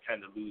coaches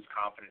tend to lose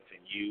confidence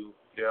in you,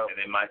 and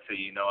they might say,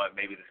 you know what,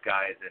 maybe this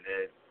guy isn't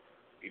it.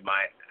 You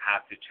might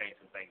have to change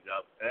some things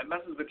up, and it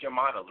messes with your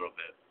mind a little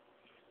bit.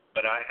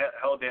 But I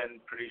held in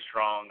pretty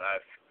strong.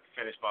 I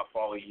finished my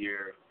fall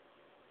year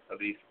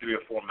of these 3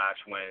 or 4 match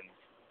wins,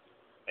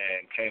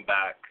 and came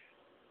back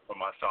for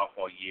my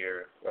sophomore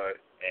year,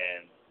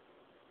 and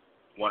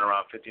won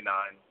around 59.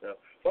 Yeah.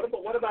 What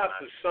about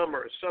the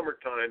summer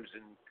times?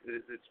 And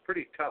it's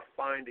pretty tough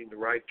finding the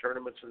right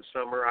tournaments in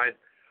summer.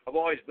 I've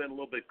always been a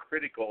little bit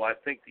critical. I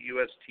think the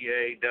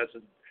USTA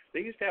doesn't. They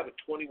used to have a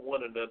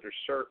 21 and under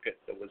circuit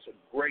that was a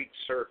great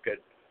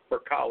circuit for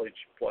college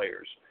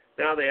players.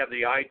 Now they have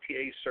the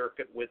ITA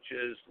circuit, which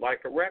is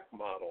like a rec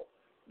model.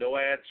 No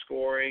ad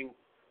scoring,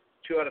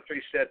 2 out of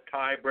 3 set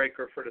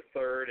tiebreaker for the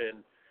third,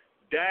 and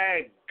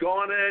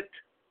daggone it,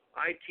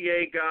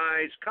 ITA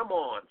guys, come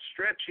on,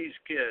 stretch these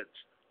kids.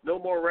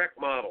 No more rec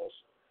models.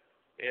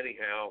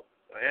 Anyhow,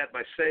 I had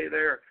my say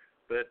there,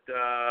 but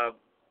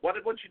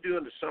what'd you do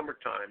in the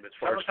summertime?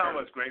 Summertime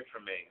was great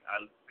for me.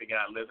 I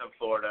lived in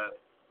Florida.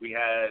 We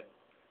had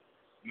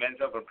men's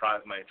open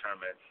prize money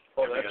tournaments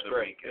every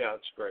other weekend. Yeah,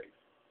 that's great.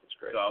 That's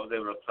great. So I was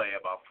able to play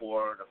about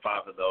 4 to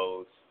 5 of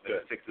those,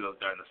 maybe 6 of those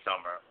during the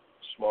summer.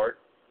 Smart.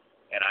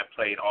 And I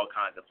played all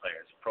kinds of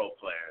players, pro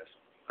players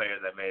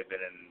that may have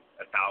been in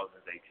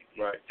 1,000s ATP,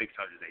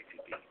 600s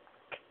ATP,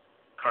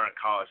 current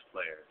college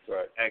players,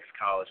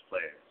 ex-college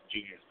players,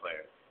 juniors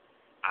players.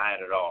 I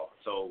had it all.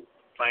 So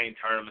playing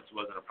tournaments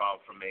wasn't a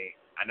problem for me.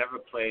 I never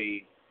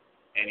played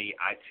any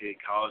ITA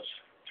college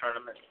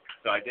tournaments,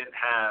 so I didn't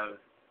have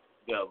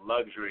the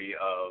luxury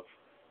of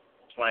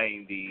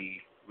playing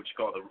what you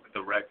call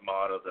the rec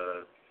model,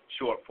 the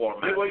short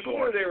format. Well, you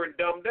knew they were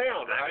dumbed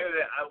down, right? I knew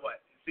that.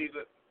 See,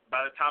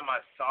 by the time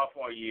my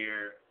sophomore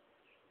year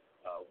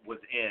was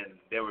in,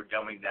 they were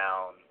dumbing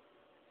down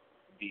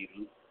the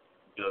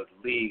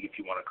league, if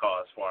you want to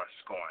call it, as far as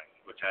scoring,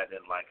 which I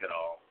didn't like at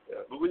all.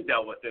 Yeah. But we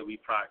dealt with it. We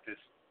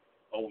practiced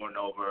over and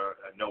over,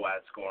 no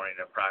ad scoring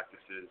in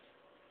practices.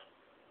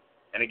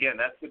 And again,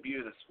 that's the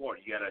beauty of the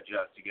sport. You got to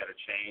adjust. You got to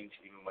change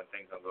even when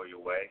things don't go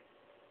your way.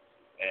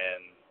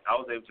 And I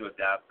was able to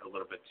adapt a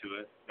little bit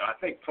to it. Now, I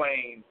think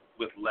playing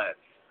with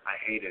lets, I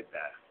hated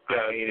that.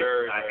 Yeah,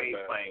 I hate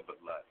playing with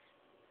lets.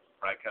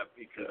 Right,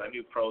 because I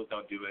knew pros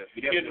don't do it.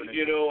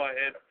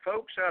 And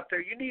folks out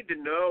there, you need to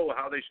know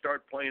how they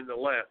start playing the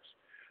lets.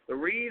 The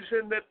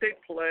reason that they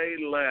play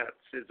lets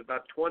is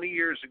about 20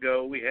 years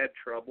ago we had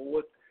trouble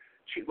with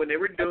when they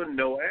were doing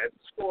no ad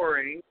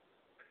scoring,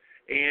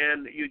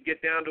 and you'd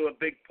get down to a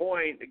big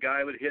point, the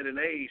guy would hit an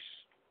ace,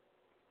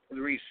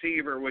 the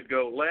receiver would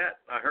go, let,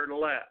 I heard a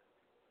let,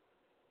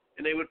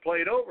 and they would play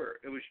it over.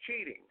 It was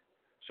cheating.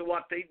 So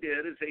what they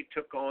did is they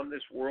took on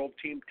this World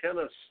Team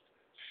Tennis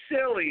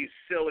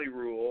silly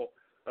rule.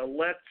 A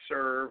let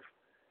serve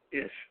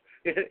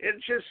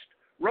it's just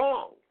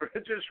wrong.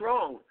 It's just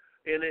wrong.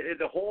 And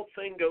the whole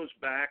thing goes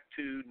back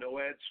to no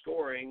ad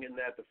scoring, and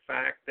that the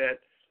fact that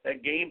a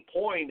game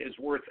point is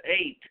worth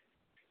 8.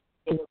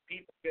 So when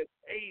people get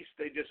ace,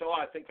 they just,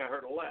 I think I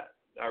heard a let.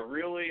 I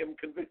really am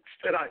convinced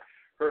that I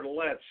heard a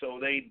let. So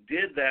they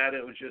did that.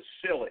 It was just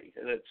silly,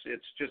 and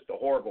it's just a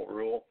horrible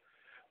rule.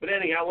 But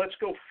anyhow, let's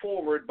go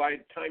forward. By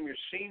the time your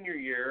senior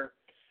year,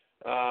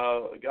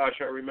 I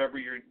remember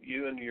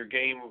you and your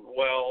game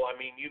well. I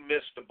mean, you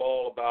missed the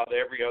ball about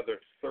every other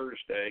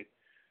Thursday.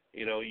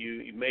 You know,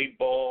 you made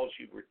balls.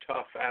 You were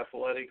tough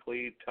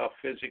athletically, tough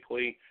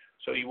physically.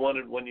 So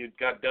when you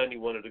got done,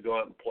 you wanted to go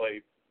out and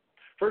play.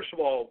 First of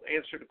all,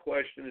 answer the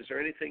question, is there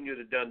anything you'd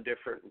have done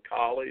different in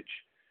college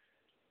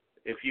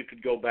if you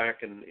could go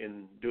back and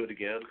do it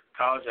again?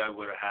 College, I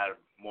would have had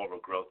more of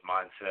a growth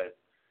mindset.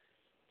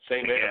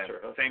 Same answer,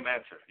 huh? Same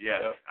answer, yes.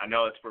 Yeah. I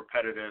know it's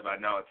repetitive. I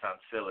know it sounds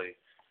silly,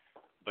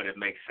 but it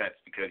makes sense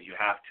because you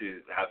have to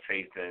have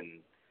faith in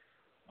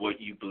what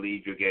you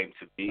believe your game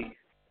to be,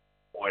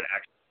 or it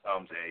actually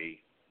becomes a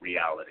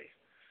reality.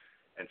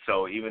 And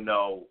so even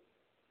though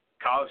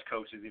college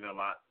coaches, even a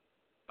lot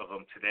of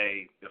them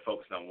today, they're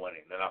focused on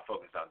winning. They're not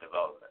focused on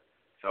development.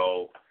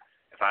 So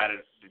if I had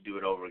to do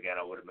it over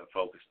again, I would have been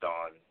focused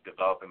on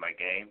developing my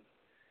game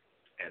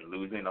and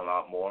losing a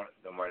lot more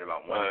than worrying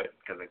about winning. Right.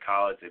 Because in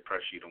college, they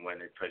pressure you to win.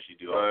 They pressure you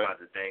to do all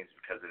kinds of things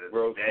because it is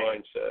growth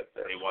mindset.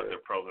 They want their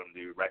program to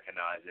be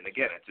recognized. And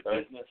again, it's a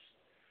business.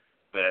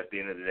 But at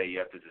the end of the day, you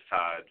have to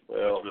decide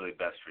what's really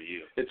best for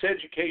you. It's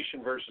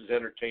education versus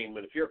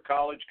entertainment. If you're a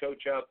college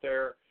coach out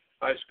there,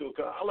 high school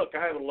coach, look,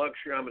 I have a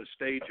luxury. I'm at a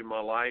stage in my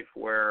life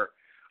where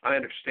I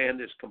understand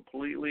this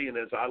completely. And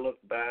as I look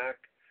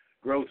back,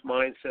 growth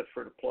mindset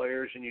for the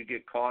players, and you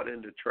get caught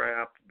in the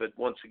trap. But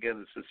once again,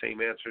 it's the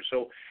same answer.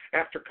 So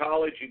after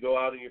college, you go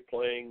out and you're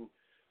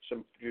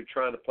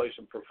trying to play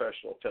some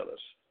professional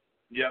tennis.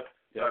 Yep.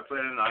 So I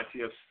played in an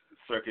ITF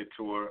circuit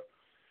tour,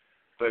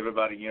 played for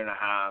about a year and a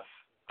half,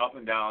 up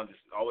and down, just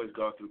always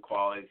going through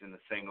qualies in the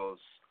singles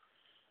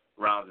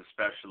rounds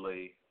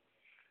especially.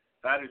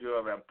 If I had to do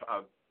it,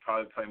 I'd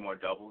probably play more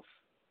doubles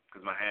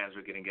because my hands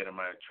were getting in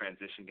my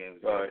transition game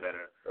was getting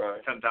better.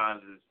 Right.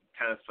 Sometimes as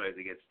tennis players,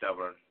 they get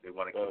stubborn. They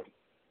want to keep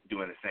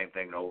doing the same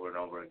thing over and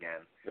over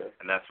again,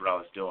 and that's what I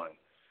was doing.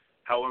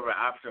 However,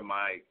 after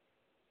my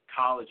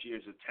college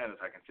years of tennis,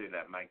 I can say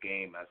that my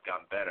game has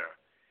gotten better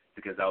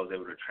because I was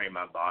able to train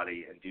my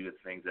body and do the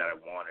things that I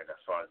wanted as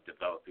far as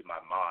developing my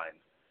mind,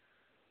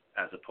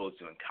 as opposed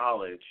to in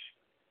college,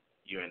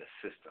 you're in a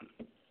system.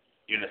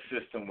 You're in a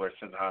system where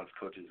sometimes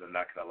coaches are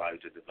not going to allow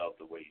you to develop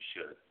the way you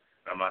should.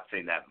 I'm not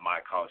saying that my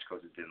college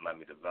coaches didn't let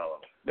me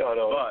develop. No,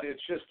 but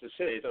it's just a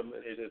system.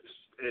 It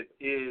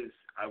is,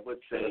 I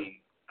would say,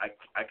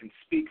 I can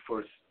speak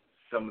for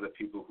some of the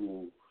people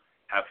who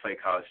have played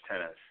college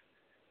tennis,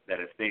 that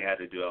if they had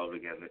to do it over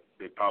again,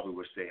 they probably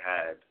wish they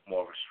had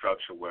more of a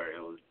structure where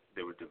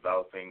they were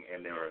developing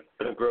and they were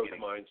a growth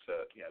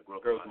mindset. Yeah,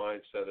 growth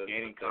mindset.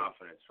 Gaining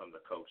confidence from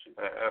the coaches.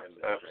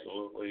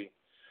 Absolutely.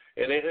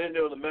 And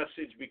the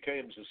message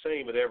becomes the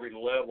same at every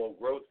level,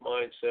 growth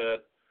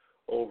mindset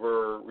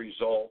over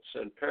results.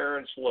 And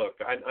parents, look,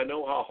 I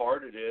know how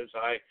hard it is.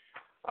 I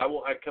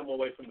come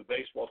away from the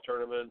baseball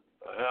tournament,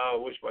 I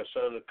wish my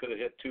son could have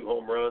hit 2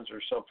 home runs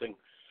or something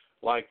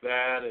like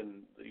that,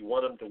 and you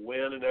want him to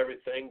win and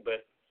everything,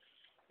 but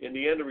in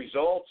the end, the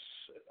results,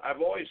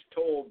 I've always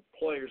told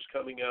players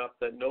coming up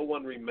that no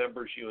one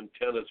remembers you in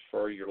tennis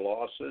for your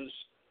losses.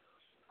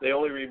 They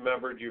only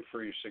remembered you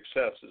for your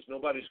successes.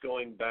 Nobody's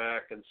going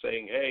back and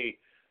saying, hey,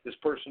 this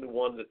person who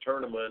won the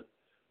tournament,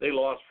 they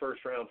lost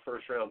first round,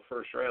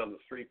 the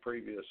 3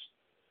 previous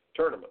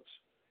tournaments.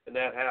 And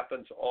that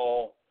happens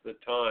all the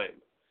time.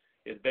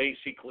 It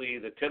basically,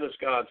 the tennis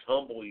gods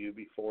humble you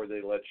before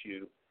they let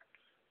you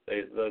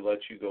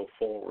go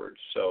forward.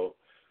 So,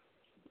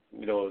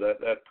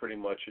 that pretty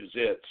much is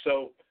it.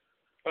 So,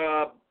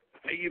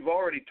 you've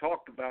already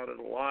talked about it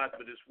a lot,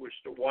 but as we're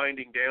still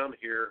winding down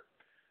here,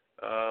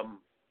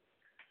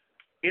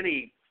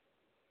 any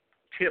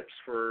tips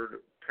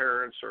for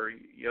parents or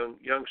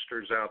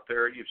youngsters out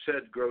there? You've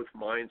said growth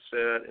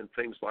mindset and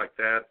things like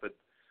that, but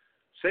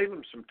save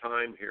them some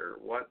time here.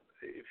 What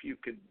if you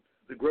could?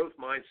 The growth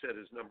mindset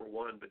is number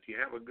 1, but do you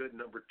have a good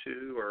number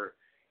 2 or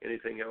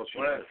anything else?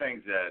 One of the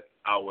things that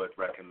I would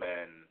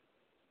recommend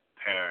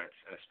parents,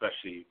 and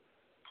especially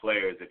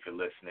players, if you're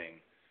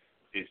listening,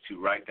 is to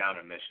write down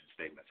a mission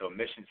statement. So a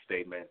mission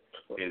statement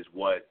is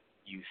what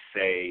you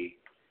say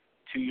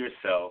to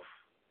yourself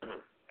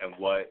and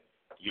what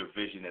your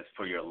vision is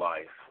for your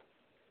life.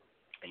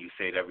 And you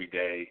say it every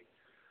day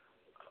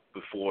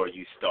before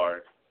you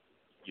start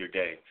your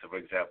day. So, for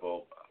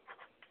example,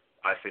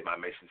 I say my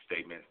mission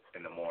statement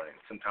in the morning,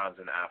 sometimes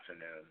in the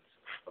afternoons,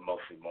 but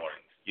mostly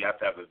mornings. You have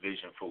to have a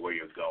vision for where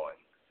you're going.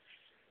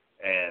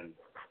 And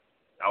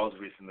I was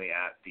recently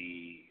at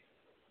the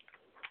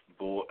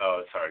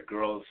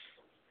girls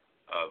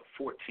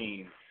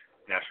 14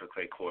 National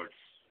Clay Courts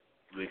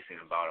releasing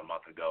about a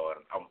month ago,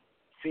 and I'm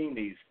seeing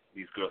these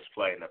girls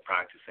play and they're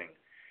practicing,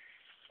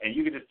 and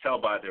you can just tell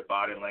by their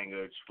body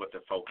language what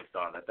they're focused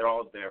on, that they're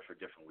all there for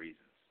different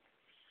reasons.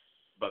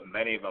 But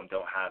many of them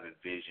don't have a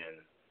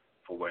vision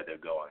for where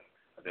they're going.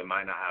 They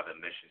might not have a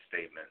mission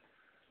statement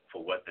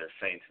for what they're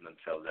saying to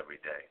themselves every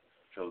day.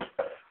 So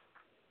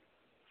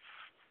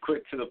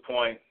quick to the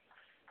point,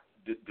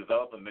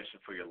 develop a mission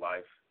for your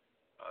life.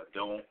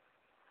 Don't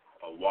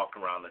walk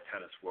around the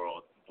tennis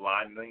world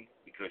blindly,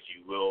 because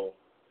you will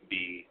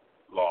be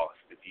lost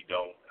if you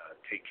don't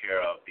take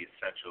care of the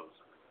essentials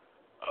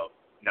of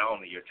not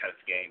only your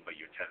tennis game but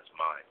your tennis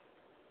mind.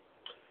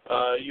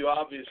 You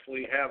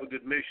obviously have a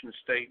good mission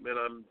statement.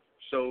 I'm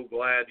so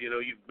glad.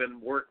 You've been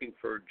working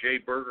for Jay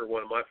Berger,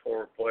 one of my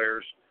former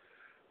players.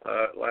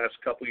 Last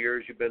couple of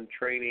years, you've been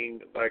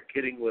training by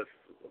kidding with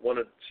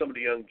some of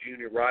the young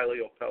junior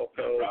Riley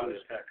Opelko.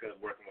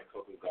 Working with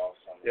Coach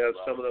Gaston. Yeah,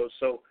 some of those.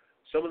 So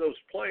some of those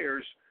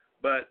players.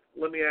 But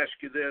let me ask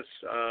you this: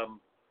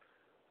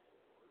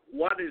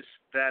 what is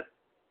that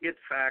it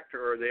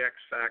factor or the X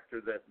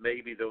factor that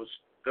maybe those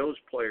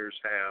players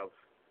have?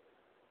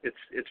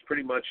 It's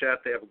pretty much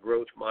that they have a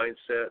growth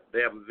mindset.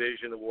 They have a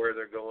vision of where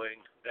they're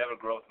going. They have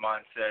a growth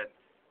mindset,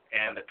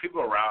 and the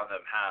people around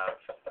them have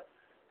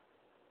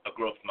a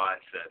growth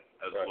mindset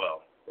as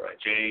well. Right.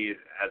 Jay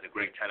has a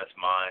great tennis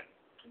mind.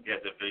 He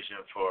has a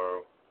vision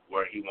for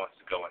where he wants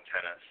to go in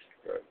tennis.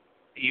 Right.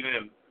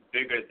 Even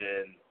bigger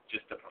than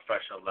just the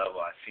professional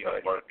level, I've seen him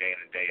work day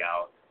in and day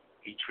out.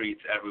 He treats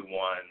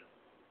everyone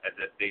as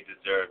if they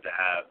deserve to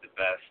have the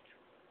best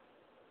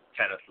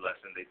tennis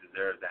lesson. They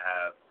deserve to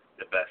have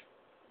the best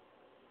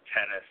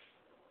tennis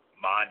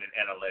mind and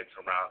analytics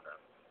around them.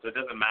 So it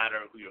doesn't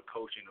matter who you're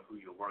coaching or who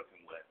you're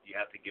working with. You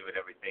have to give it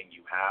everything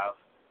you have.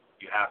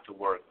 You have to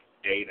work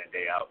day in and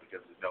day out,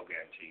 because there's no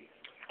guarantees.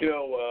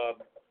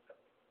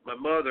 my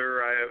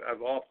mother,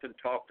 I've often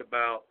talked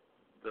about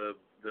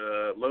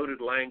the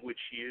loaded language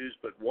she used,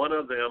 but one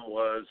of them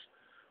was,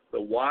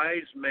 the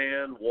wise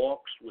man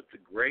walks with the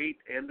great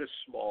and the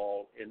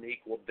small in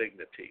equal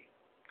dignity.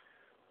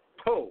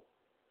 Oh,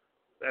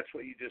 that's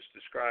what you just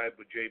described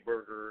with Jay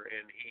Berger,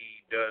 and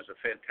he does a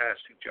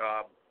fantastic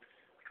job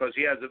because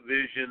he has a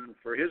vision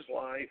for his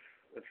life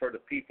and for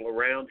the people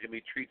around him.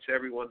 He treats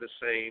everyone the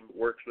same,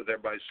 works with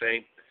everybody the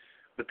same.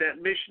 But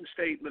that mission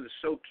statement is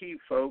so key,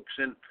 folks,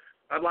 and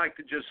I'd like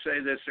to just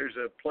say this. There's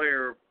a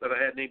player that I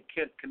had named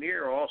Kent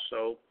Kinnear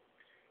also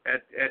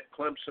at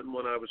Clemson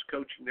when I was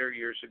coaching there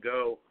years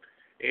ago.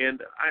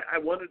 And I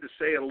wanted to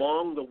say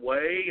along the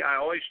way, I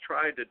always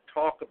tried to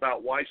talk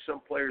about why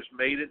some players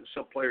made it and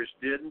some players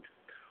didn't.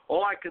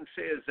 All I can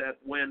say is that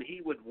when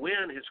he would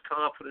win, his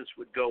confidence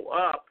would go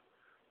up.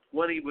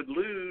 When he would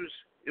lose,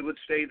 it would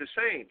stay the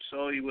same.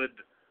 So he would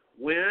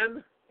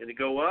win and he'd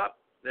go up,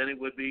 then it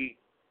would be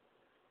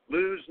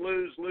lose,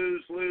 lose,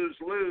 lose, lose,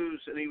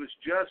 lose, and he was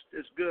just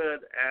as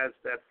good as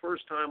that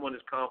first time when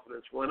his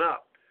confidence went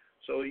up.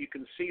 So you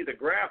can see the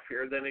graph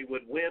here. Then he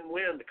would win,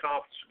 the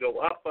confidence would go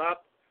up,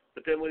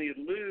 but then when he'd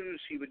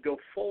lose, he would go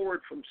forward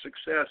from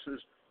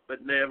successes,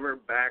 but never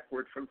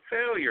backward from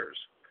failures.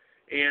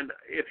 And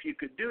if you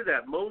could do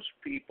that, most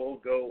people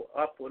go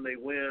up when they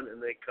win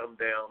and they come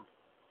down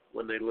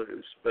when they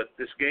lose. But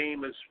this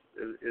game is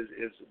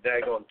a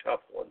daggone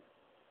tough one.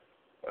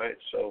 All right,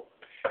 so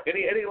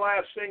any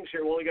last things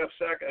here? We only got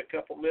a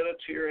couple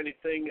minutes here.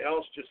 Anything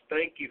else? Just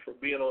thank you for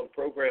being on the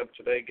program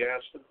today,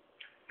 Gaston.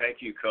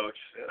 Thank you, Coach.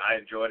 I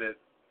enjoyed it.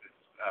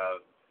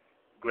 It's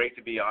great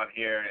to be on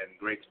here and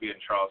great to be in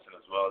Charleston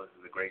as well. This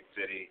is a great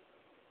city,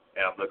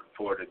 and I'm looking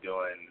forward to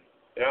doing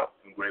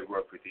some great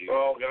work with you.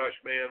 Oh gosh,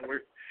 man,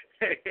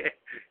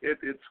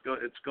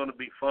 it's going to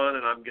be fun,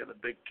 and I'm getting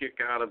a big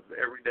kick out of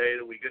every day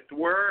that we get to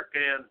work,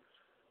 and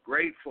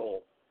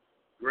grateful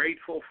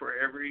for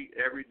every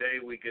day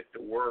we get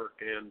to work.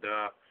 And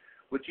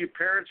with you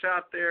parents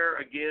out there,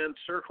 again,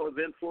 circle of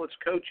influence,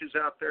 coaches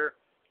out there,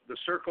 the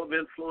circle of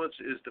influence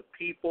is the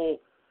people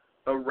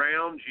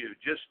around you,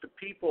 just the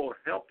people.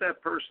 Help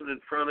that person in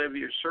front of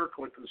you. Your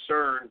circle of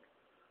concern.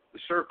 The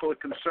circle of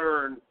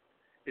concern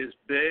is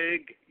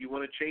big. You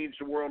want to change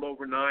the world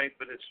overnight,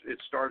 but it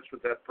starts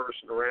with that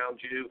person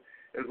around you.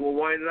 As we'll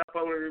wind it up,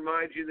 I want to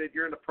remind you that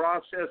you're in the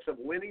process of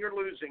winning or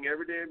losing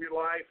every day of your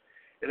life,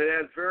 and it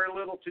has very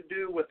little to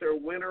do with their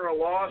win or a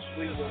loss.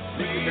 We will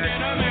see you next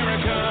time.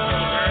 America,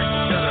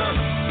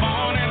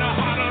 born in a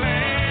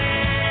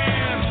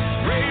heartland,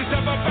 raised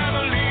up a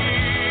family.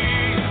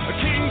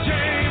 King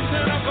James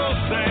and Uncle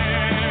Sam.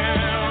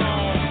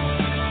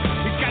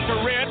 He's got the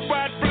red,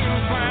 white, blue,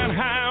 flying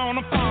high on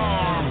the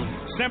farm.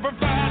 Semper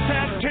Fi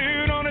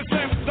tattooed on his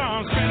left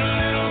arm. Spent a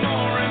little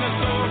more in the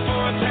store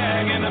for a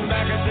tag. In the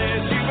back it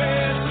says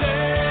USA.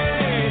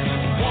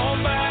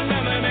 Won't buy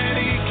nothing that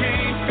he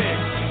can't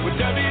fix. With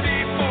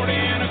WD-40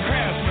 and a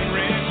Craftsman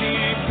wrench, he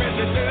ain't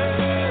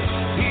president.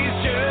 He's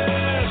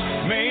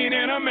just made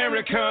in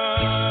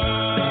America.